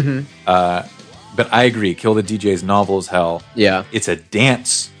 unfortunately. Mm-hmm. But I agree. Kill the DJ's novel as hell. Yeah. It's a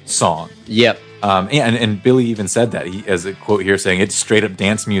dance song. Yep. And Billy even said that. He has a quote here saying, it's straight up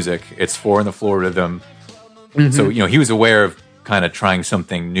dance music. It's 4-on-the-floor rhythm. Mm-hmm. So, he was aware of kind of trying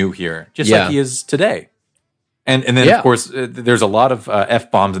something new here, just like he is today. And then, of course, there's a lot of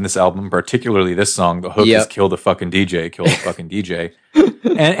F-bombs in this album, particularly this song. The hook is kill the fucking DJ, kill the fucking DJ.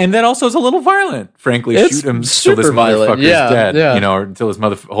 And that also is a little violent, frankly. It's shoot him till super this violent. motherfucker's dead, or until his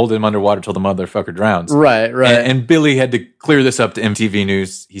mother, hold him underwater till the motherfucker drowns. Right. And Billy had to clear this up to MTV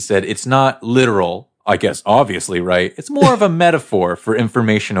News. He said, it's not literal, I guess, obviously, right? It's more of a metaphor for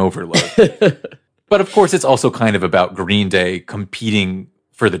information overload. But of course, it's also kind of about Green Day competing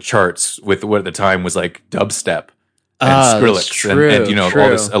for the charts with what at the time was like dubstep and Skrillex and all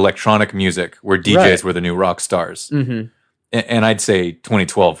this electronic music where DJs were the new rock stars. Mm-hmm. And I'd say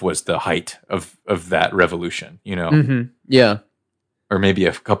 2012 was the height of that revolution, Mm-hmm. Yeah. Or maybe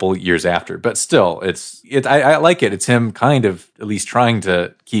a couple years after, but still, I like it. It's him kind of at least trying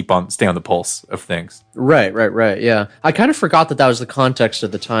to stay on the pulse of things. Right. Yeah, I kind of forgot that was the context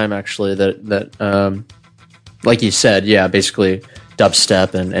of the time. Actually, that like you said, basically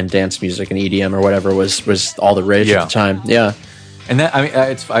dubstep and dance music and EDM or whatever was all the rage at the time. Yeah. And that,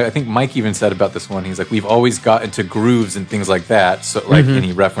 I think Mike even said about this one, he's like, we've always got into grooves and things like that. So like, and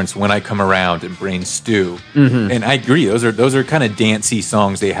he referenced When I Come Around and Brain Stew. Mm-hmm. And I agree. Those are kind of dancey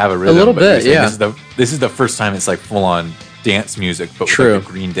songs. They have a rhythm. A little bit, yeah. This is the first time it's like full on dance music, but with like a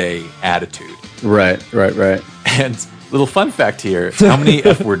Green Day attitude. Right. And little fun fact here. How many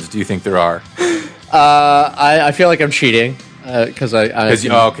F words do you think there are? I feel like I'm cheating. Because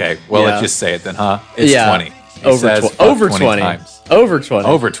okay. Well, let's just say it then, huh? It's 20. Over 20 times. Over 20.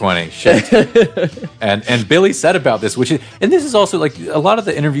 Over 20. Shit. and Billy said about this, and this is also like a lot of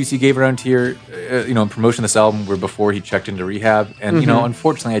the interviews he gave around here, in promotion of this album were before he checked into rehab. And,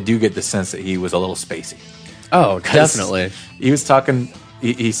 unfortunately, I do get the sense that he was a little spacey. Oh, definitely. He was talking,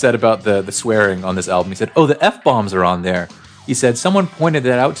 he said about the swearing on this album. He said, the F-bombs are on there. He said, someone pointed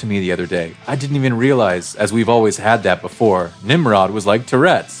that out to me the other day. I didn't even realize, as we've always had that before, Nimrod was like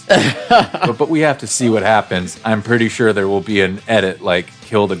Tourette's. but we have to see what happens. I'm pretty sure there will be an edit like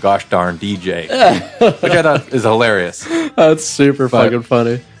kill the gosh darn DJ, which I thought is hilarious. That's super fucking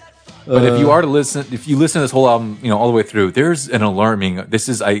funny. But if you listen to this whole album, all the way through, there's an alarming,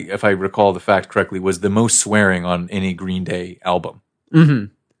 if I recall the fact correctly, was the most swearing on any Green Day album. Mm-hmm.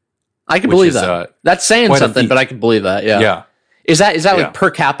 I can believe that. That's saying something, but I can believe that. Yeah. Yeah. Is that like per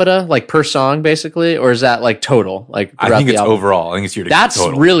capita, like per song, basically, or is that like total? Like I think it's overall. I think it's year to That's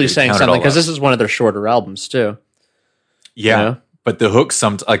total. really saying something because this is one of their shorter albums too. Yeah, but the hook,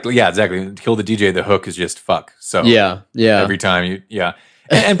 exactly. Kill the DJ. The hook is just fuck. So yeah. Every time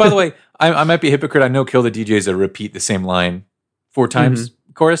and by the way, I might be a hypocrite. I know Kill the DJ is a repeat the same line 4 times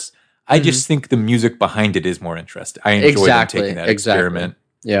chorus. I just think the music behind it is more interesting. I enjoy them taking that experiment.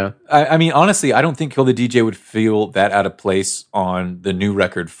 Yeah. I mean, honestly, I don't think Kill the DJ would feel that out of place on the new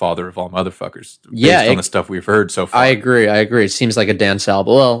record, Father of All Motherfuckers, based on the stuff we've heard so far. I agree. It seems like a dance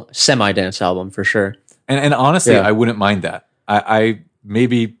album. Well, semi-dance album for sure. And honestly, I wouldn't mind that. I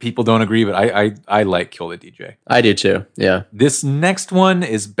maybe people don't agree, but I like Kill the DJ. I do too, yeah. This next one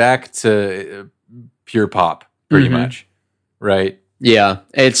is back to pure pop, pretty much, right? Yeah,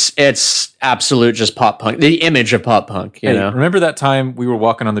 it's absolute just pop punk. The image of pop punk, you know. Remember that time we were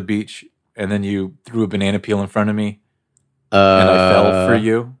walking on the beach and then you threw a banana peel in front of me and I fell for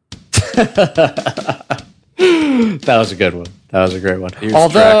you? That was a good one. That was a great one.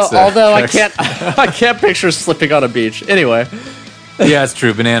 Although I can't picture slipping on a beach. Anyway. Yeah, it's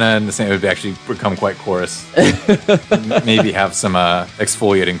true. Banana and the same would actually become quite porous. Maybe have some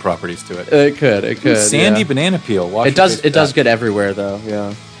exfoliating properties to it. It could. Sandy banana peel. It does get everywhere though.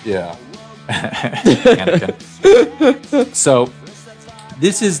 Yeah. Yeah. So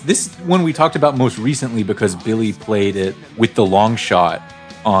this one we talked about most recently because Billy played it with the long shot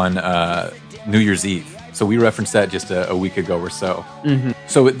on New Year's Eve. So we referenced that just a week ago or so. Mm-hmm.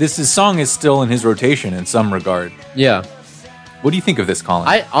 So this song is still in his rotation in some regard. Yeah. What do you think of this, Colin?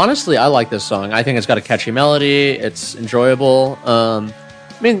 I honestly like this song. I think it's got a catchy melody. It's enjoyable. I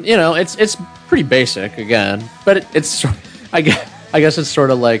mean, you know, it's pretty basic again, but it's I guess it's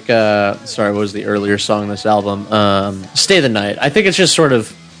sort of like sorry, what was the earlier song on this album? Stay the Night. I think it's just sort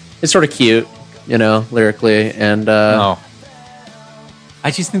of cute, you know, lyrically, and no. I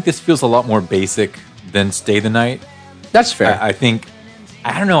just think this feels a lot more basic than Stay the Night. that's fair. I think,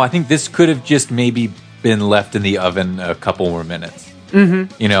 I don't know, I think this could have just maybe been left in the oven a couple more minutes.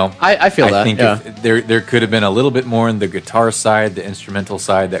 Mm-hmm. You know? I feel that, I think yeah. if there could have been a little bit more in the guitar side, the instrumental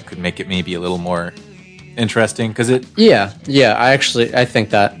side, that could make it maybe a little more interesting. Because Yeah, I think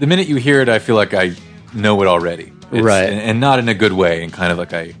that. the minute you hear it, I feel like I know it already. Right. And not in a good way, and kind of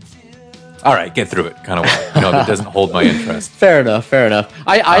like all right, get through it kind of way. You know, that doesn't hold my interest. Fair enough.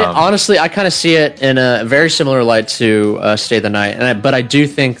 I honestly, I kind of see it in a very similar light to Stay the Night, but I do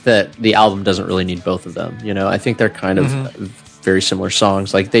think that the album doesn't really need both of them. You know, I think they're kind of very similar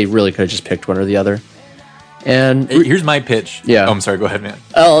songs. Like, they really could have just picked one or the other. And Here's my pitch. Yeah. Oh, I'm sorry. Go ahead, man.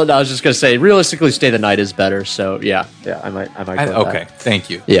 oh, no, I was just gonna say, realistically, Stay the Night is better. So yeah, I might go with Okay, that.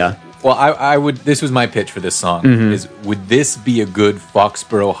 thank you. Yeah. Well, I would. This was my pitch for this song. Is would this be a good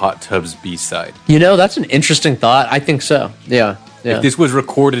Foxborough Hot Tubs B-side? You know, that's an interesting thought. I think so. Yeah. If this was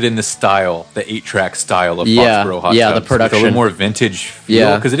recorded in the style, the 8-track style of Yeah, Foxborough Hot yeah, Tubs, the production. with a little more vintage feel,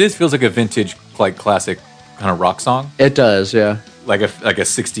 Yeah. because it feels like a vintage, like classic kind of rock song, It does. Yeah. like a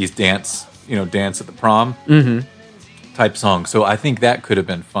 60s dance, dance at the prom type song. So I think that could have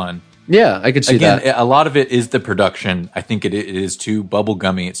been fun. Yeah, I could see Again, that. a lot of it is the production. I think it is too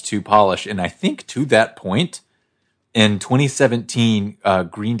bubblegummy. It's too polished. And I think to that point, in 2017,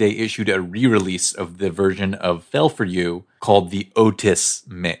 Green Day issued a re-release of the version of Fell For You called the Otis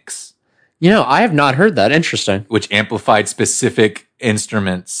Mix, You know, I have not heard that. Interesting. which amplified specific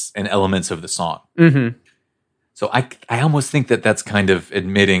instruments and elements of the song. Mm-hmm. So I almost think that that's kind of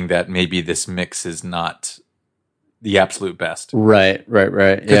admitting that maybe this mix is not the absolute best. Right.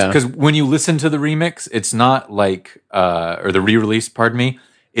 Yeah. Because when you listen to the remix, it's not like, or the re-release, pardon me,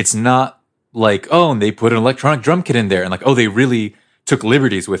 it's not like, oh, and they put an electronic drum kit in there, and like, oh, they really took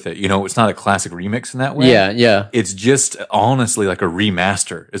liberties with it. It's not a classic remix in that way. Yeah. It's just honestly like a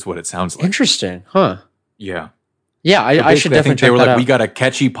remaster is what it sounds like. Interesting. Huh. Yeah. Yeah, I should Basically, definitely I think check they were that like, out. we got a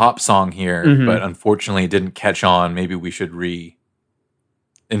catchy pop song here, Mhm. but unfortunately it didn't catch on. Maybe we should reinvigorate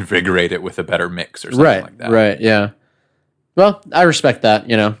it with a better mix or something like that. Right, yeah. Well, I respect that,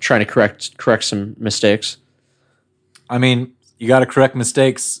 trying to correct some mistakes. I mean, you got to correct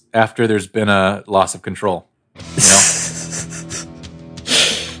mistakes after there's been a loss of control.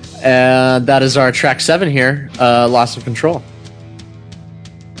 And that is our track 7 here, Loss of Control.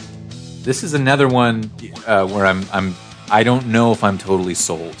 This is another one where I don't know if I'm totally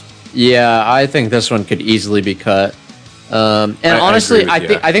sold. Yeah, I think this one could easily be cut. And honestly, I agree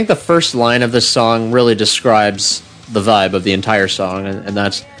with you. I think the first line of this song really describes the vibe of the entire song, and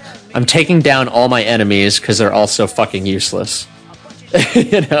that's, I'm taking down all my enemies because they're all so fucking useless.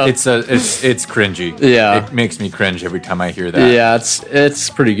 It's cringy. Yeah. It makes me cringe every time I hear that. Yeah, it's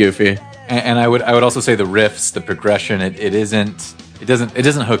pretty goofy. And I would also say the riffs, the progression, it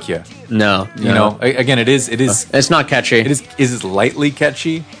doesn't hook you. No, Again, it is it's not catchy. it is lightly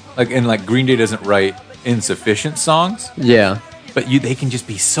catchy. Like Green Day doesn't write insufficient songs, Yeah. but they can just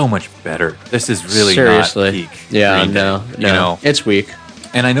be so much better. This is really Seriously. not peak. Yeah, Green no, Day, it's weak.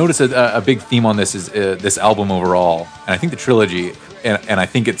 And I notice a big theme on this is this album overall, and I think the trilogy, and I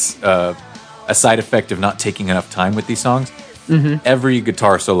think it's a side effect of not taking enough time with these songs. Mm-hmm. Every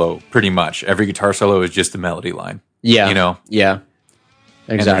guitar solo is just the melody line. Yeah, yeah, And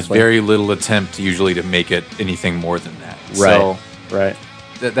there's exactly. very little attempt usually to make it anything more than that. Right, So right.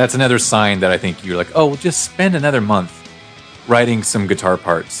 that's another sign that I think you're like, oh, well, just spend another month writing some guitar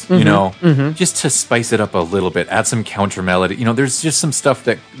parts, just to spice it up a little bit, add some counter melody. There's just some stuff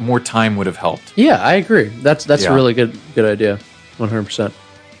that more time would have helped. Yeah, I agree. That's Yeah. a really good idea. 100%.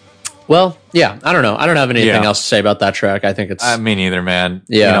 Well, yeah, I don't know. I don't have anything Yeah. else to say about that track. I think it's Me neither, man.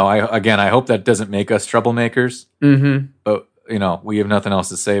 Yeah. I hope that doesn't make us troublemakers, but we have nothing else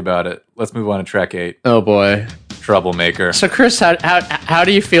to say about it. Let's move on to track 8, oh boy. Troublemaker. So Chris, how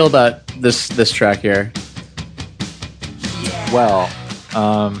do you feel about this track here? Well,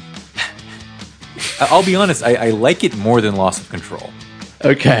 I'll be honest, I like it more than Loss of Control.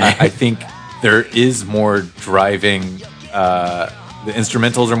 Okay. I think there is more driving. The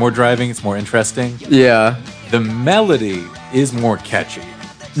instrumentals are more driving. It's more interesting. Yeah. The melody is more catchy.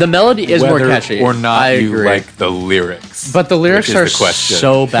 The melody is more Whether catchy. or not I you agree. like the lyrics. But the lyrics which are is the question.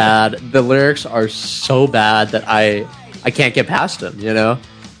 so bad. The lyrics are so bad that I can't get past them,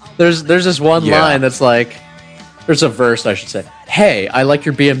 There's this one Yeah. line that's like, There's a verse, I should say. Hey, I like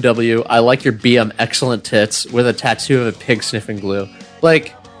your BMW. I like your BM excellent tits with a tattoo of a pig sniffing glue.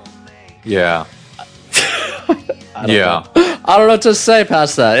 Like, Yeah. I don't know what to say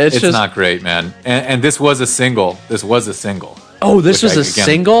past that. It's just not great, man. And this was a single. This was a single. Oh, this which was I, a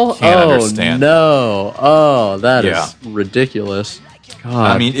single? can't Oh, understand. no. Oh, that is ridiculous.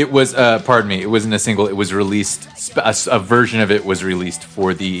 God. I mean, it was, pardon me, it wasn't a single. It was released, a version of it was released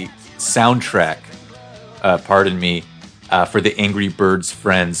for the soundtrack, for the Angry Birds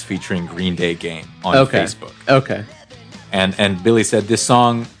Friends featuring Green Day game on Facebook. Okay. And Billy said, this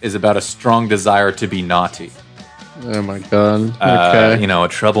song is about a strong desire to be naughty. Oh, my God. Okay. A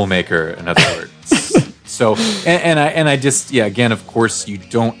troublemaker, in other words. So, and I just, again, of course,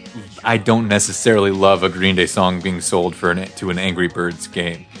 I don't necessarily love a Green Day song being sold to an Angry Birds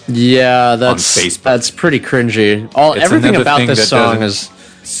game. Yeah, on Facebook. That's pretty cringy. It's Everything another about thing this that song doesn't is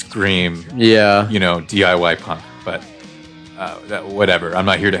scream, yeah, DIY punk. But whatever. I'm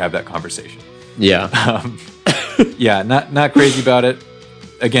not here to have that conversation. Yeah. Yeah, not crazy about it.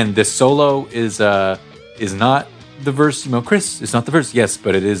 Again, this solo is not the verse. Chris, it's not the verse. Yes,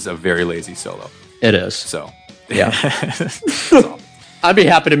 but it is a very lazy solo. It is. So Yeah. I'd be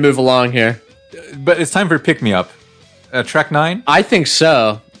happy to move along here. But it's time for Pick Me Up. Track 9? I think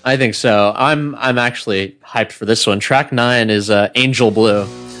so. I'm actually hyped for this one. Track 9 is Angel Blue.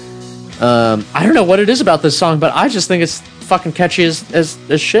 I don't know what it is about this song, but I just think it's fucking catchy as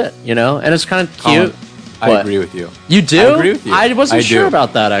shit, and it's kind of cute. I agree with you. You do? I agree with you. I wasn't sure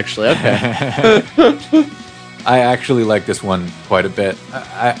about that, actually. Okay. I actually like this one quite a bit.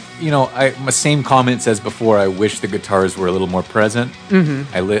 My same comments as before. I wish the guitars were a little more present.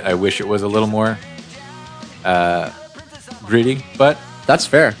 Mm-hmm. I wish it was a little more gritty, but that's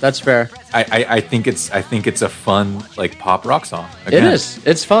fair. I think it's a fun pop rock song. Again. It is.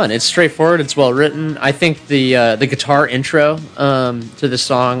 It's fun. It's straightforward. It's well written. I think the guitar intro to the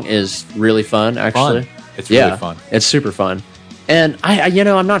song is really fun. Actually, it's really fun. It's super fun. And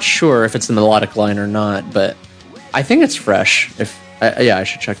I'm not sure if it's the melodic line or not, but I think it's fresh. I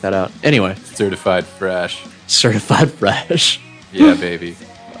should check that out. Anyway, certified fresh. Yeah, baby.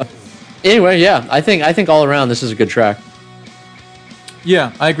 Anyway, yeah, I think all around this is a good track.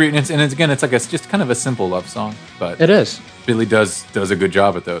 Yeah, I agree, and it's it's just kind of a simple love song, but it is. Billy does a good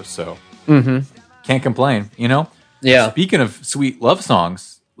job at those, so can't complain. Yeah. Speaking of sweet love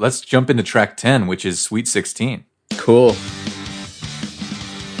songs, let's jump into track 10, which is Sweet 16. Cool.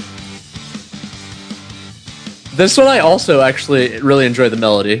 This one I also actually really enjoy the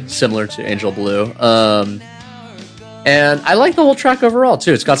melody, similar to Angel Blue. And I like the whole track overall,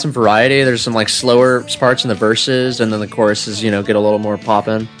 too. It's got some variety. There's some slower parts in the verses, and then the choruses, get a little more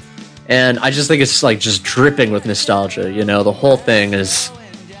poppin'. And I just think it's just dripping with nostalgia, The whole thing is,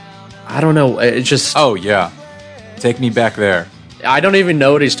 I don't know, it just... Oh, yeah. Take me back there. I don't even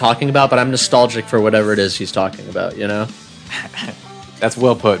know what he's talking about, but I'm nostalgic for whatever it is he's talking about, That's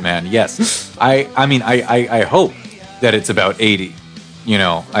well put, man. Yes. I hope that it's about 80.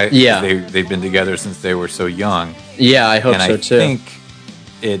 They've been together since they were so young. Yeah, I hope so too. I think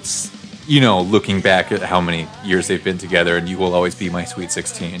it's, looking back at how many years they've been together, and you will always be my sweet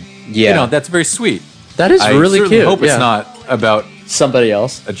 16. Yeah. That's very sweet. That is really cute. I hope it's not about somebody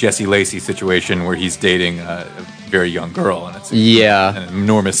else. A Jesse Lacey situation where he's dating a very young girl, and it's an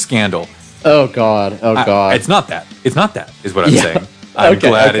enormous scandal. Oh God. It's not that. It's not that, is what I'm saying. I'm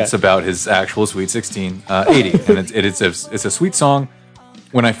glad it's about his actual Sweet 16, 80. And it's a sweet song.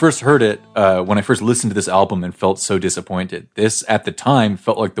 When I first heard it, when I first listened to this album and felt so disappointed, this at the time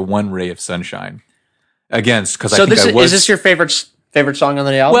felt like the one ray of sunshine. Again, because is this your favorite song on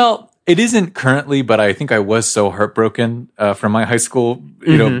the album? Well, it isn't currently, but I think I was so heartbroken from my high school,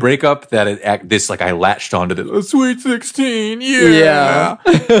 breakup that I latched onto the Sweet 16. Yeah.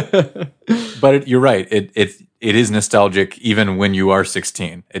 But you're right. It is nostalgic even when you are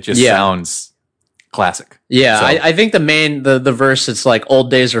 16. It just sounds classic. Yeah, so. I think the verse, it's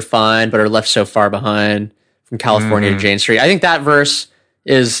old days are fine, but are left so far behind from California to Jane Street. I think that verse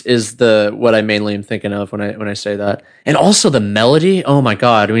is what I mainly am thinking of when I say that. And also the melody, oh my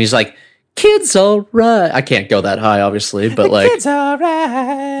God, when he's like, kids alright. I can't go that high, obviously, but kids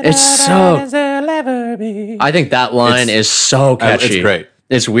alright. It's so ever be. I think that line is so catchy. It's great.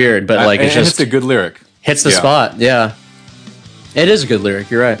 It's weird, but it's a good lyric. Hits the spot, yeah. It is a good lyric,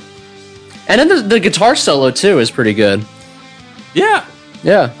 you're right. And then the guitar solo too is pretty good. Yeah.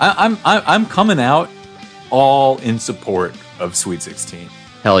 Yeah. I'm coming out all in support of Sweet 16.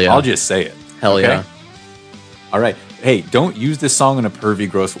 Hell yeah. I'll just say it. Hell yeah. All right. hey, don't use this song in a pervy,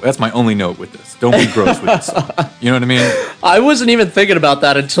 gross way. That's my only note with this. Don't be gross with this song. You know what I mean? I wasn't even thinking about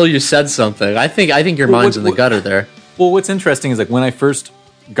that until you said something. I think your mind's in the gutter there. Well, what's interesting is like when I first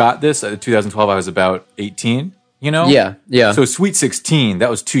got this, 2012, I was about 18, you know? Yeah. So Sweet 16,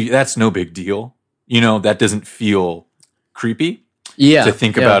 that's no big deal. You know, that doesn't feel creepy. Yeah. To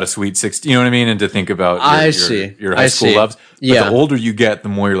think about a Sweet 16, you know what I mean? And to think about your high school loves. But the older you get, the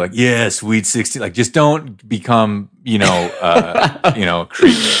more you're like, yeah, Sweet 16. Like, just don't become, creepy.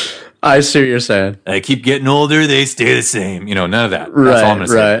 I see what you're saying. They keep getting older, they stay the same. You know, none of that. That's all I'm going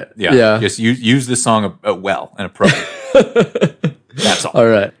to say. Yeah. Just use this song well and appropriately. That's all. All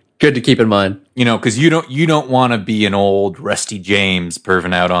right. Good to keep in mind. You know, because you don't want to be an old Rusty James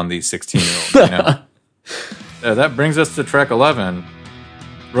perving out on these 16-year-olds, you know? That brings us to track 11,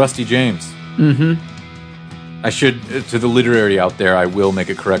 Rusty James. Mm-hmm. I should, to the literary out there, I will make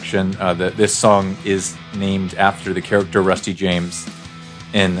a correction. That this song is named after the character Rusty James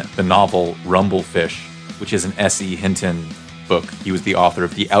in the novel Rumblefish, which is an S.E. Hinton book. He was the author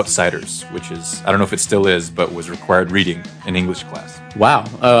of The Outsiders, which is, I don't know if it still is, but was required reading in English class. Wow.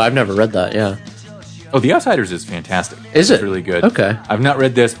 Oh, I've never read that, yeah. Oh, The Outsiders is fantastic. Is it? It's really good. Okay. I've not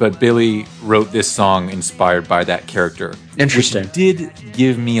read this, but Billy wrote this song inspired by that character. Interesting. Which did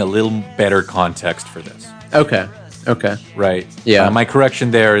give me a little better context for this. Okay. Right. Yeah. My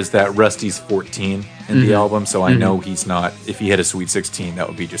correction there is that Rusty's 14 in the album, so I know he's not, if he had a Sweet 16, that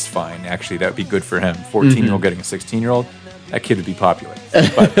would be just fine. Actually, that would be good for him. 14-year-old getting a 16-year-old, that kid would be popular.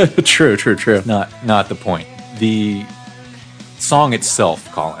 But True. not the point. The song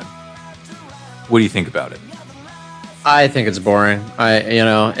itself, Colin, what do you think about it? I think it's boring.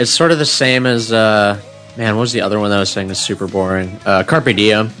 It's sort of the same as what was the other one that I was saying is super boring? Carpe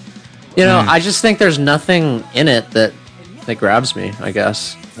Diem. I just think there's nothing in it that grabs me, I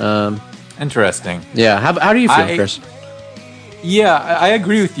guess. Interesting. Yeah. How do you feel, Chris? Yeah, I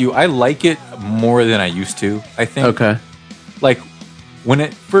agree with you. I like it more than I used to, I think. Okay. Like, when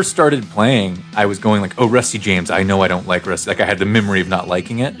it first started playing, I was going like, oh, Rusty James, I know I don't like Rusty. Like, I had the memory of not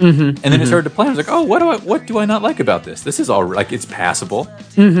liking it. And then it started to play, and I was like, oh, what do I not like about this? This is all, like, it's passable.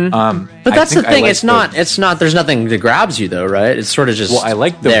 But that's the thing, it's not, there's nothing that grabs you, though, right? It's sort of just Well, I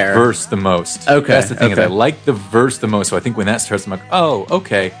like the verse the most. Okay. That's the thing, is I like the verse the most, so I think when that starts, I'm like, oh,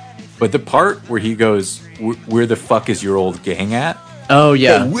 okay. But the part where he goes, where the fuck is your old gang at? Oh,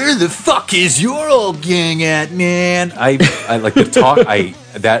 yeah. Hey, where the fuck is your old gang at, man? I like the talk.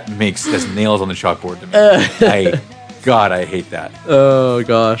 That nails on the chalkboard to me. I hate that. Oh,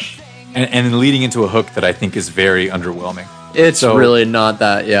 gosh. And leading into a hook that I think is very underwhelming. It's really not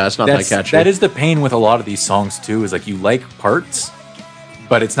that, it's not that catchy. That is the pain with a lot of these songs, too, is like you like parts,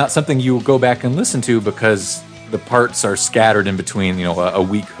 but it's not something you will go back and listen to because the parts are scattered in between, a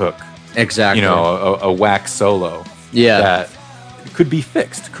weak hook. Exactly. A whack solo. Yeah. That could be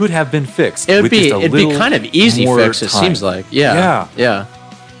fixed. Could have been fixed. It'd be kind of easy fix. It seems like. Yeah.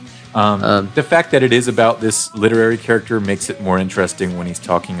 The fact that it is about this literary character makes it more interesting when he's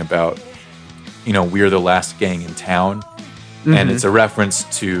talking about, we're the last gang in town, and it's a reference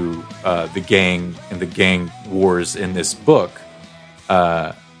to the gang and the gang wars in this book.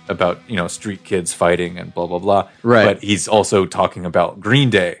 About street kids fighting and blah blah blah. Right. But he's also talking about Green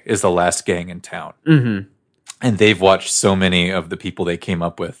Day is the last gang in town. And they've watched so many of the people they came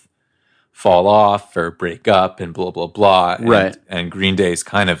up with fall off or break up and blah, blah, blah. Right. And Green Day's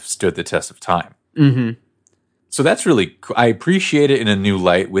kind of stood the test of time. So that's really, I appreciate it in a new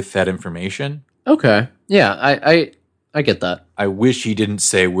light with that information. Okay. Yeah, I get that. I wish he didn't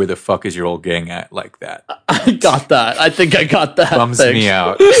say, where the fuck is your old gang at, like that. I got that. I think I got that. Bums me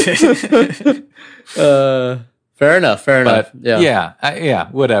out. Fair enough. But, yeah,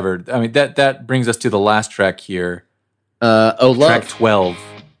 whatever. I mean, that brings us to the last track here. Oh, Love. Track 12,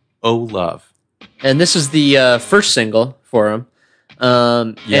 Oh, Love. And this is the first single for him.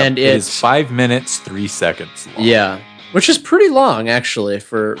 And it is 5 minutes, 3 seconds long. Yeah, which is pretty long, actually,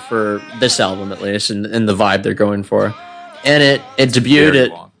 for this album, at least, and the vibe they're going for. And it debuted at...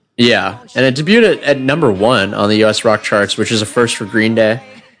 Long. Yeah, and it debuted at number 1 on the US rock charts, which is a first for Green Day.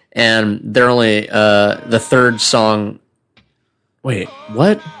 And they're only the third song. Wait,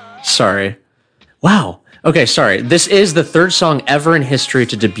 what? Sorry. Wow. Okay, sorry. This is the third song ever in history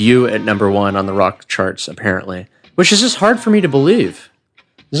to debut at number 1 on the rock charts, apparently. Which is just hard for me to believe.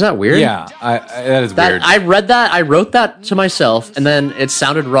 Isn't that weird? Yeah, that is weird. I read that, I wrote that to myself, and then it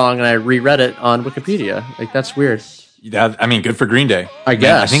sounded wrong, and I reread it on Wikipedia. Like, that's weird. I mean, good for Green Day. I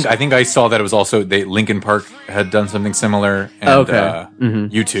guess. I think I saw that it was also Linkin Park had done something similar, and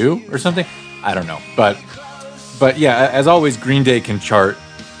U2 or something. I don't know, but yeah, as always, Green Day can chart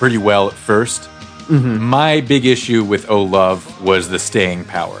pretty well at first, My big issue with Oh Love was the staying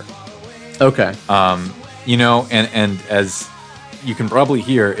power. Okay. You know, and as you can probably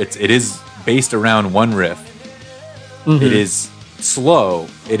hear, it is based around one riff. It is slow,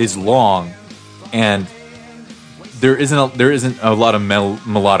 it is long, and there isn't a lot of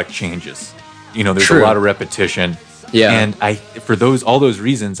melodic changes. You know, there's True. a lot of repetition. Yeah. And for all those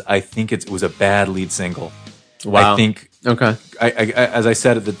reasons, I think it was a bad lead single. Wow. I think, Okay. as I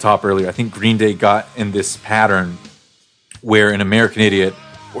said at the top earlier, I think Green Day got in this pattern where an American Idiot,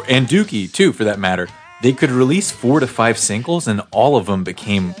 and Dookie too, for that matter, they could release 4 to 5 singles, and all of them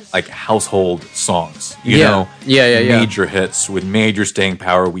became like household songs. You know, major hits with major staying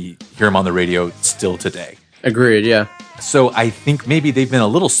power. We hear them on the radio still today. Agreed. Yeah. So I think maybe they've been a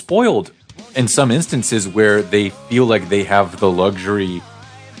little spoiled in some instances where they feel like they have the luxury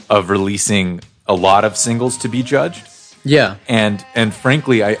of releasing a lot of singles to be judged. Yeah. And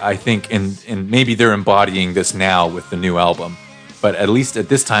frankly, I think, and maybe they're embodying this now with the new album, but at least at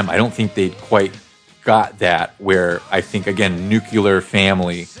this time, I don't think they'd quite got that, where I think, again, Nuclear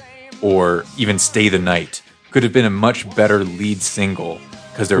Family or even Stay the Night could have been a much better lead single,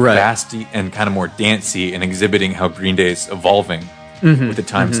 because they're fast and kind of more dancey and exhibiting how Green Day's evolving with the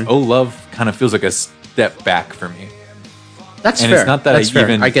times. Oh Love kind of feels like a step back for me. That's And fair. it's not that That's I fair.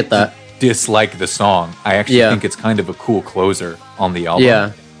 even I get that. dislike the song. I actually think it's kind of a cool closer on the album.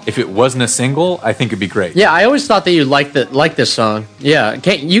 Yeah. If it wasn't a single, I think it'd be great. Yeah, I always thought that you like this song. Yeah,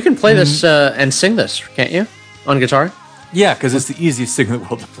 you can play this and sing this, can't you? On guitar? Yeah, because it's the easiest thing in the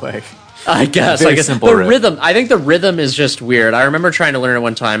world to play. I guess. Very simple the riff. rhythm. I think the rhythm is just weird. I remember trying to learn it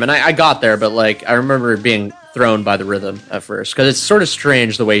one time, and I got there, but like I remember being thrown by the rhythm at first because it's sort of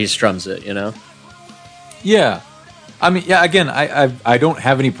strange the way he strums it. You know? Yeah. I mean, yeah, again, I don't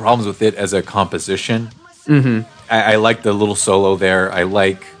have any problems with it as a composition. I like the little solo there. I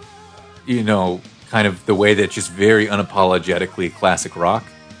like, you know, kind of the way that it's just very unapologetically classic rock.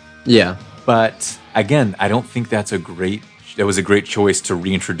 Yeah. But again, I don't think that was a great choice to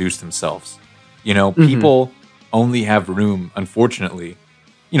reintroduce themselves. You know, people only have room, unfortunately,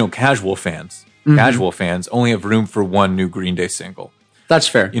 you know, casual fans only have room for one new Green Day single. That's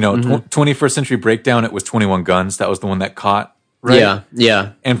fair. You know, 21st Century Breakdown, it was 21 Guns. That was the one that caught, right? Yeah,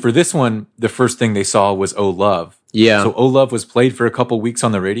 yeah. And for this one, the first thing they saw was Oh Love. Yeah. So Oh Love was played for a couple weeks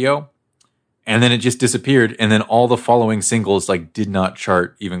on the radio, and then it just disappeared, and then all the following singles like did not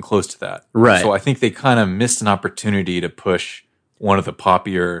chart even close to that. Right. So I think they kind of missed an opportunity to push one of the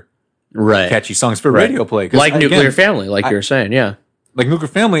poppier, catchy songs for radio play. 'Cause Like again, Nuclear Family, like you were saying, yeah. like Nuclear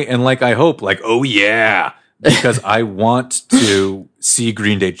Family, and like I hope, like Oh Yeah, because I want to see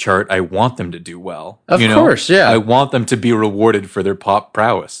Green Day chart. I want them to do well. Of course, yeah. I want them to be rewarded for their pop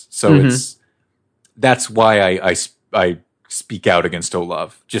prowess. So that's why I speak out against Oh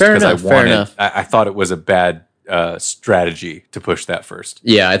Love, just Fair because enough, fair enough. I thought it was a bad strategy to push that first.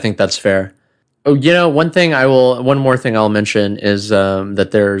 Yeah, I think that's fair. Oh, you know, one more thing I'll mention is that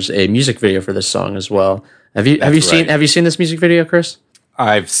there's a music video for this song as well. Have you seen this music video, Chris?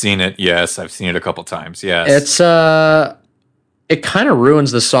 I've seen it. Yes, I've seen it a couple times. Yes, It's it kind of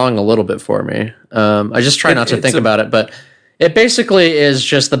ruins the song a little bit for me. I just try not to think about it, but it basically is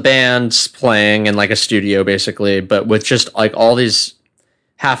just the band's playing in like a studio, basically, but with just like all these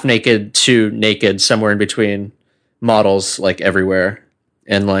half naked to naked somewhere in between models like everywhere,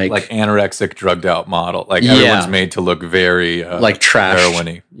 and like anorexic, drugged out model. Like everyone's made to look very like trash,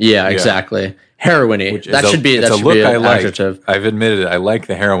 heroin-y. Yeah, exactly. Heroin-y. That should be an adjective. I've admitted it. I like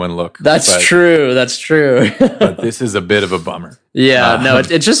the heroin look. That's true. But this is a bit of a bummer. Yeah, no,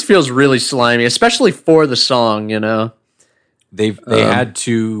 it just feels really slimy, especially for the song, you know. They had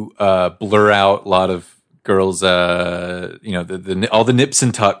to blur out a lot of girls. You know, all the nips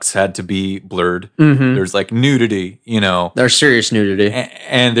and tucks had to be blurred. There's like nudity, you know. There's serious nudity,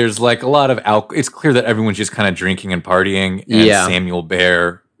 and there's like a lot of alcohol. It's clear that everyone's just kind of drinking and partying. And Samuel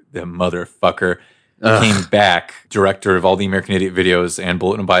Baer, the motherfucker, came back, director of all the American Idiot videos and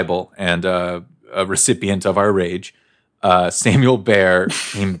Bulletin Bible, and a recipient of our rage. Samuel Baer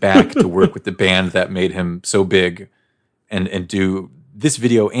came back to work with the band that made him so big, and do this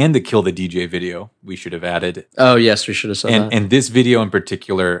video and the Kill the DJ video. We should have added. Oh yes, we should have said that. And this video in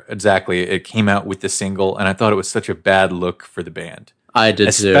particular, exactly, it came out with the single, and I thought it was such a bad look for the band. I did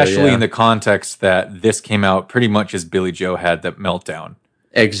especially too, yeah. in the context that this came out pretty much as Billy Joe had that meltdown.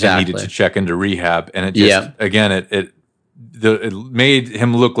 Exactly. And needed to check into rehab. And it just, again, it made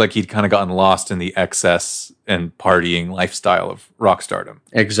him look like he'd kind of gotten lost in the excess and partying lifestyle of rock stardom.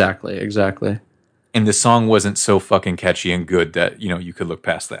 Exactly. And the song wasn't so fucking catchy and good that, you know, you could look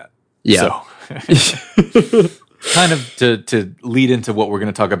past that. Yeah. So, kind of to lead into what we're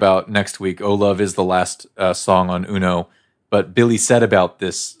going to talk about next week. Oh Love is the last song on Uno. But Billy said about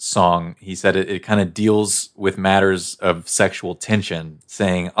this song, he said it kind of deals with matters of sexual tension,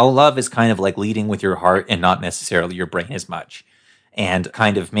 saying, oh, love is kind of like leading with your heart and not necessarily your brain as much. And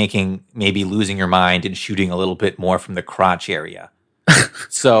kind of maybe losing your mind and shooting a little bit more from the crotch area.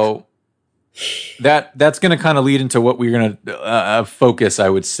 So that's going to kind of lead into what we're going to focus, I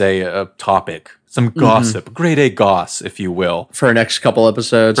would say, a topic. Some gossip, grade A goss, if you will. For our next couple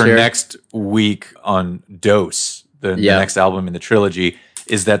episodes For here. next week on Dose. The next album in the trilogy,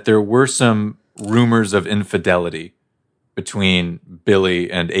 is that there were some rumors of infidelity between Billy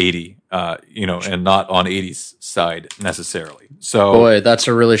and 80, and not on 80's side necessarily. So, boy, that's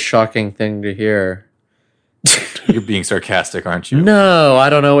a really shocking thing to hear. You're being sarcastic, aren't you? No, I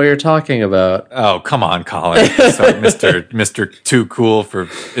don't know what you're talking about. Oh, come on, Colin. Sorry, Mr. Too Cool for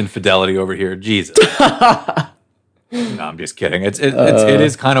infidelity over here. Jesus. No, I'm just kidding. It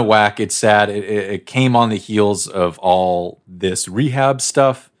is kind of whack. It's sad. It came on the heels of all this rehab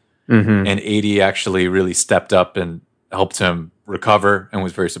stuff, and 80 actually really stepped up and helped him recover and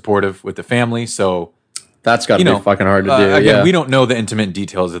was very supportive with the family. So that's got to be fucking hard to do. Again, we don't know the intimate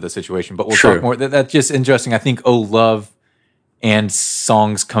details of the situation, but we'll talk more. That's just interesting. I think Oh Love and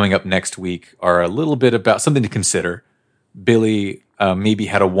songs coming up next week are a little bit about something to consider. Billy maybe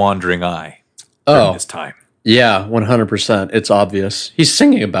had a wandering eye during this time. Yeah, 100%. It's obvious. He's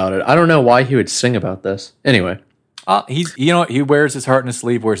singing about it. I don't know why he would sing about this. Anyway, he wears his heart in his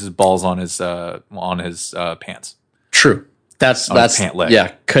sleeve, wears his balls on his pants. True. That's pant leg.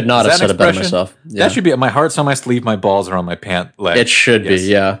 Yeah, could not have said it better myself. Yeah. That should be my heart's on my sleeve, my balls are on my pant leg. It should be,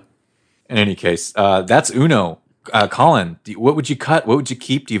 yeah. In any case, that's Uno. Colin, what would you cut? What would you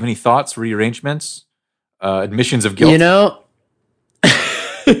keep? Do you have any thoughts, rearrangements, admissions of guilt?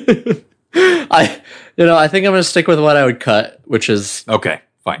 I think I'm going to stick with what I would cut, which is okay,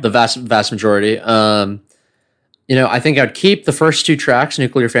 fine. The vast majority. I think I'd keep the first two tracks,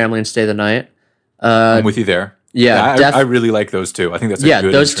 Nuclear Family and Stay the Night. I'm with you there. Yeah, I really like those two. I think that's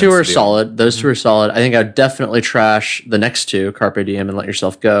good those two are solid. Those two are solid. I think I'd definitely trash the next two, Carpe Diem and Let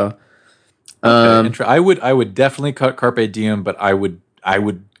Yourself Go. I would definitely cut Carpe Diem, but I would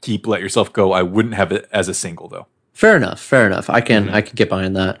keep Let Yourself Go. I wouldn't have it as a single though. Fair enough. I can get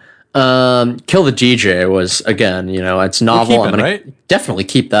behind that. Kill the DJ was, again, it's novel. I'm gonna definitely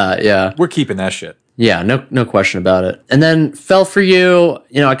keep that. Yeah, we're keeping that shit. Yeah, no question about it. And then Fell for You,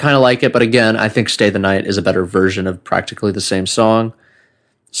 I kind of like it, but again, I think Stay the Night is a better version of practically the same song.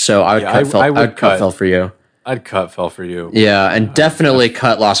 So I would cut Fell for You. I'd cut Fell for You. Yeah, and definitely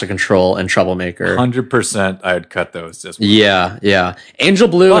cut Loss of Control and Troublemaker. 100% I'd cut those as well. Yeah. Angel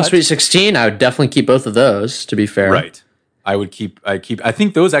Blue and Sweet 16, I would definitely keep both of those, to be fair. Right. I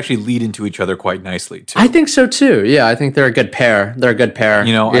think those actually lead into each other quite nicely too. I think so too. Yeah, I think they're a good pair. I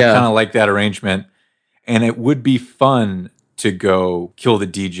kind of like that arrangement. And it would be fun to go Kill the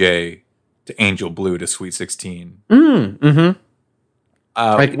DJ to Angel Blue to Sweet 16.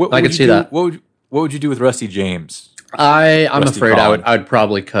 I could see that. What would you do with Rusty James? I'm afraid Colin. I would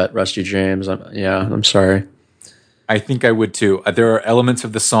probably cut Rusty James. I'm sorry. I think I would too. There are elements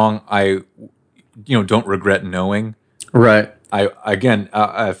of the song I don't regret knowing. Right.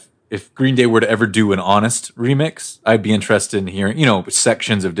 If Green Day were to ever do an honest remix, I'd be interested in hearing,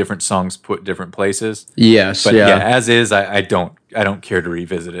 sections of different songs put different places. Yes, but as is, I don't care to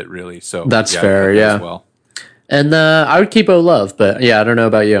revisit it really. So that's fair. Yeah. As well. And I would keep Oh Love, but I don't know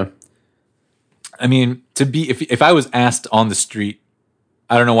about you. I mean, if I was asked on the street,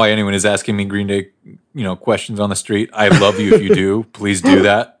 I don't know why anyone is asking me Green Day, questions on the street. I love you if you do. Please do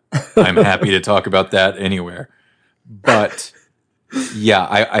that. I'm happy to talk about that anywhere. But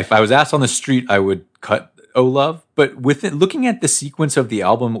yeah, if I was asked on the street, I would cut Oh Love. But with it, looking at the sequence of the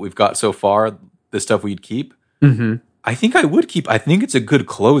album that we've got so far, the stuff we'd keep, I think I would keep. I think it's a good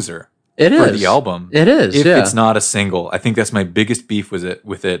closer for the album. It is. If it's not a single, I think that's my biggest beef with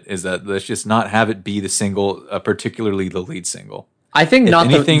it is that let's just not have it be the single, particularly the lead single. I think not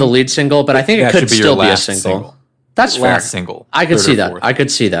the lead single, but I think it could still be a single. That's fair. Last single. I could see that. I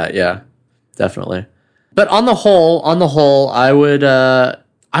could see that. Yeah, definitely. But on the whole, I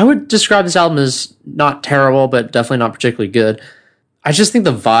would describe this album as not terrible, but definitely not particularly good. I just think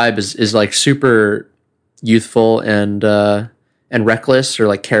the vibe is like super youthful and reckless or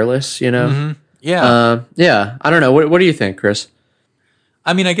like careless, Yeah. Yeah. I don't know. What do you think, Chris?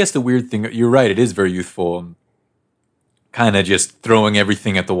 I mean, I guess the weird thing, you're right, it is very youthful. Kind of just throwing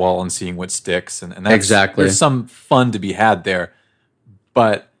everything at the wall and seeing what sticks. And that's, exactly. There's some fun to be had there.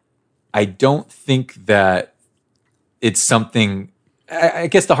 But I don't think that it's something I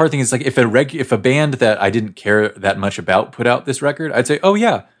guess the hard thing is like if a band that I didn't care that much about put out this record, I'd say, oh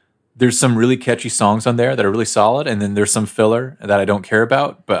yeah, there's some really catchy songs on there that are really solid, and then there's some filler that I don't care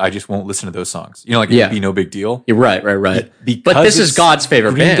about, but I just won't listen to those songs. You know, like it'd be no big deal. You're right. Because but this is God's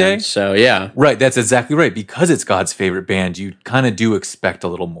favorite Green band, Day, so yeah. Right, that's exactly right. Because it's God's favorite band, you kind of do expect a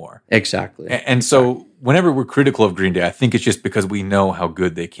little more. Exactly. And so whenever we're critical of Green Day, I think it's just because we know how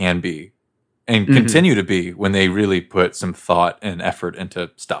good they can be and continue to be when they really put some thought and effort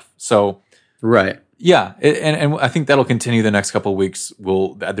into stuff. So right. Yeah, and I think that'll continue the next couple of weeks.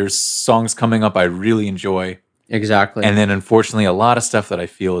 There's songs coming up I really enjoy. Exactly. And then unfortunately a lot of stuff that I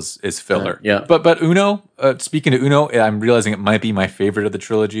feel is filler. Yeah. But Uno, speaking of Uno, I'm realizing it might be my favorite of the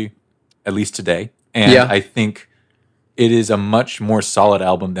trilogy, at least today. And I think it is a much more solid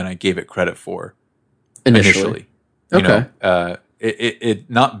album than I gave it credit for initially. You know, it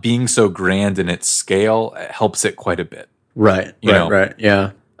not being so grand in its scale helps it quite a bit. Right.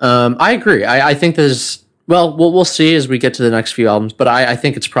 Yeah. I agree. I think there's, well, we'll see as we get to the next few albums, but I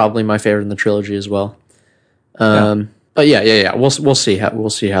think it's probably my favorite in the trilogy as well. But yeah. We'll see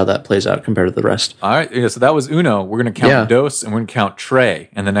how that plays out compared to the rest. All right. Yeah, so that was Uno. We're going to count Dos and we're going to count Trey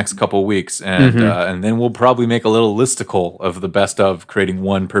in the next couple of weeks. And then we'll probably make a little listicle of the best of creating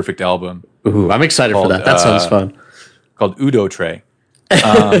one perfect album. Ooh, I'm excited for that. That sounds fun. Called Udo Trey.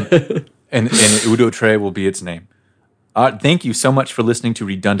 And Udo Trey will be its name. Thank you so much for listening to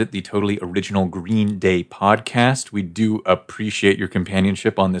Redundant, the totally original Green Day podcast. We do appreciate your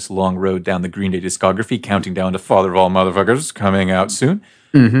companionship on this long road down the Green Day discography, counting down to Father of All Motherfuckers, coming out soon.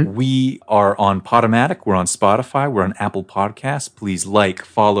 We are on Podomatic, we're on Spotify, we're on Apple Podcasts. Please like,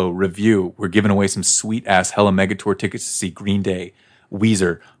 follow, review. We're giving away some sweet-ass Hella Megatour tickets to see Green Day,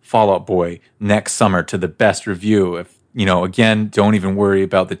 Weezer, Fall Out Boy next summer to the best review. If again, don't even worry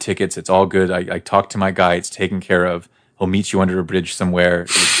about the tickets. It's all good. I talked to my guy. It's taken care of. He'll meet you under a bridge somewhere.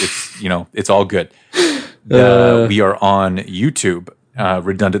 It's all good. We are on YouTube,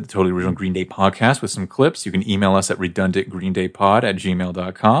 Redundant, the totally original Green Day podcast with some clips. You can email us at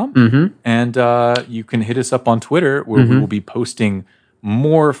redundantgreendaypod@gmail.com. And you can hit us up on Twitter where we will be posting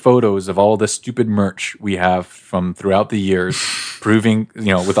more photos of all the stupid merch we have from throughout the years, proving,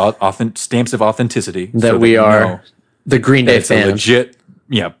 with stamps of authenticity. That we are the Green Day fans. It's a legit,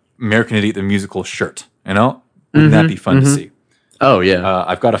 American Idiot the Musical shirt, Wouldn't that be fun to see? Oh, yeah.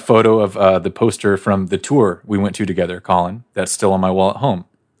 I've got a photo of the poster from the tour we went to together, Colin. That's still on my wall at home.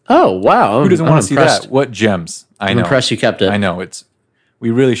 Oh, wow. Who doesn't want to see that? What gems? I'm impressed you kept it. I know. We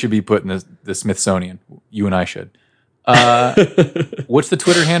really should be put in the Smithsonian. You and I should. What's the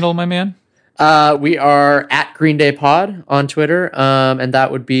Twitter handle, my man? We are at Green Day Pod on Twitter, and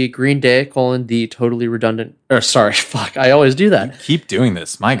that would be Green Day, the totally redundant, I always do that. You keep doing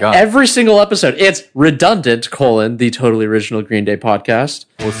this, my God. Every single episode, it's redundant, the totally original Green Day podcast.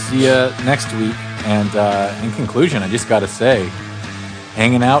 We'll see you next week, and in conclusion, I just got to say,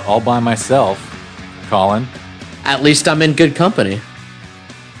 hanging out all by myself, Colin. At least I'm in good company.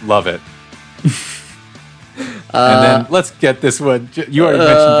 Love it. And then let's get this one. You already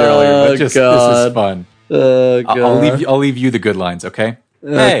mentioned it earlier, but this is fun. I'll leave you the good lines, okay?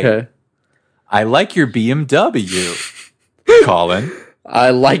 Hey, I like your BMW, Colin.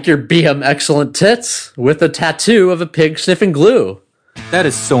 I like your BM excellent tits with a tattoo of a pig sniffing glue. That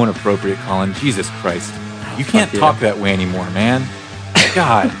is so inappropriate, Colin. Jesus Christ. You can't talk that way anymore, man.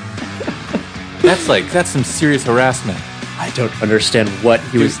 God. That's some serious harassment. I don't understand what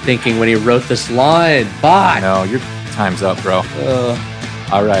he was thinking when he wrote this line. Bye. No, your time's up, bro.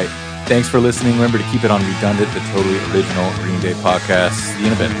 All right. Thanks for listening. Remember to keep it on Redundant, the totally original Green Day podcast. See you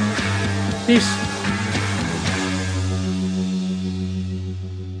in a bit. Peace.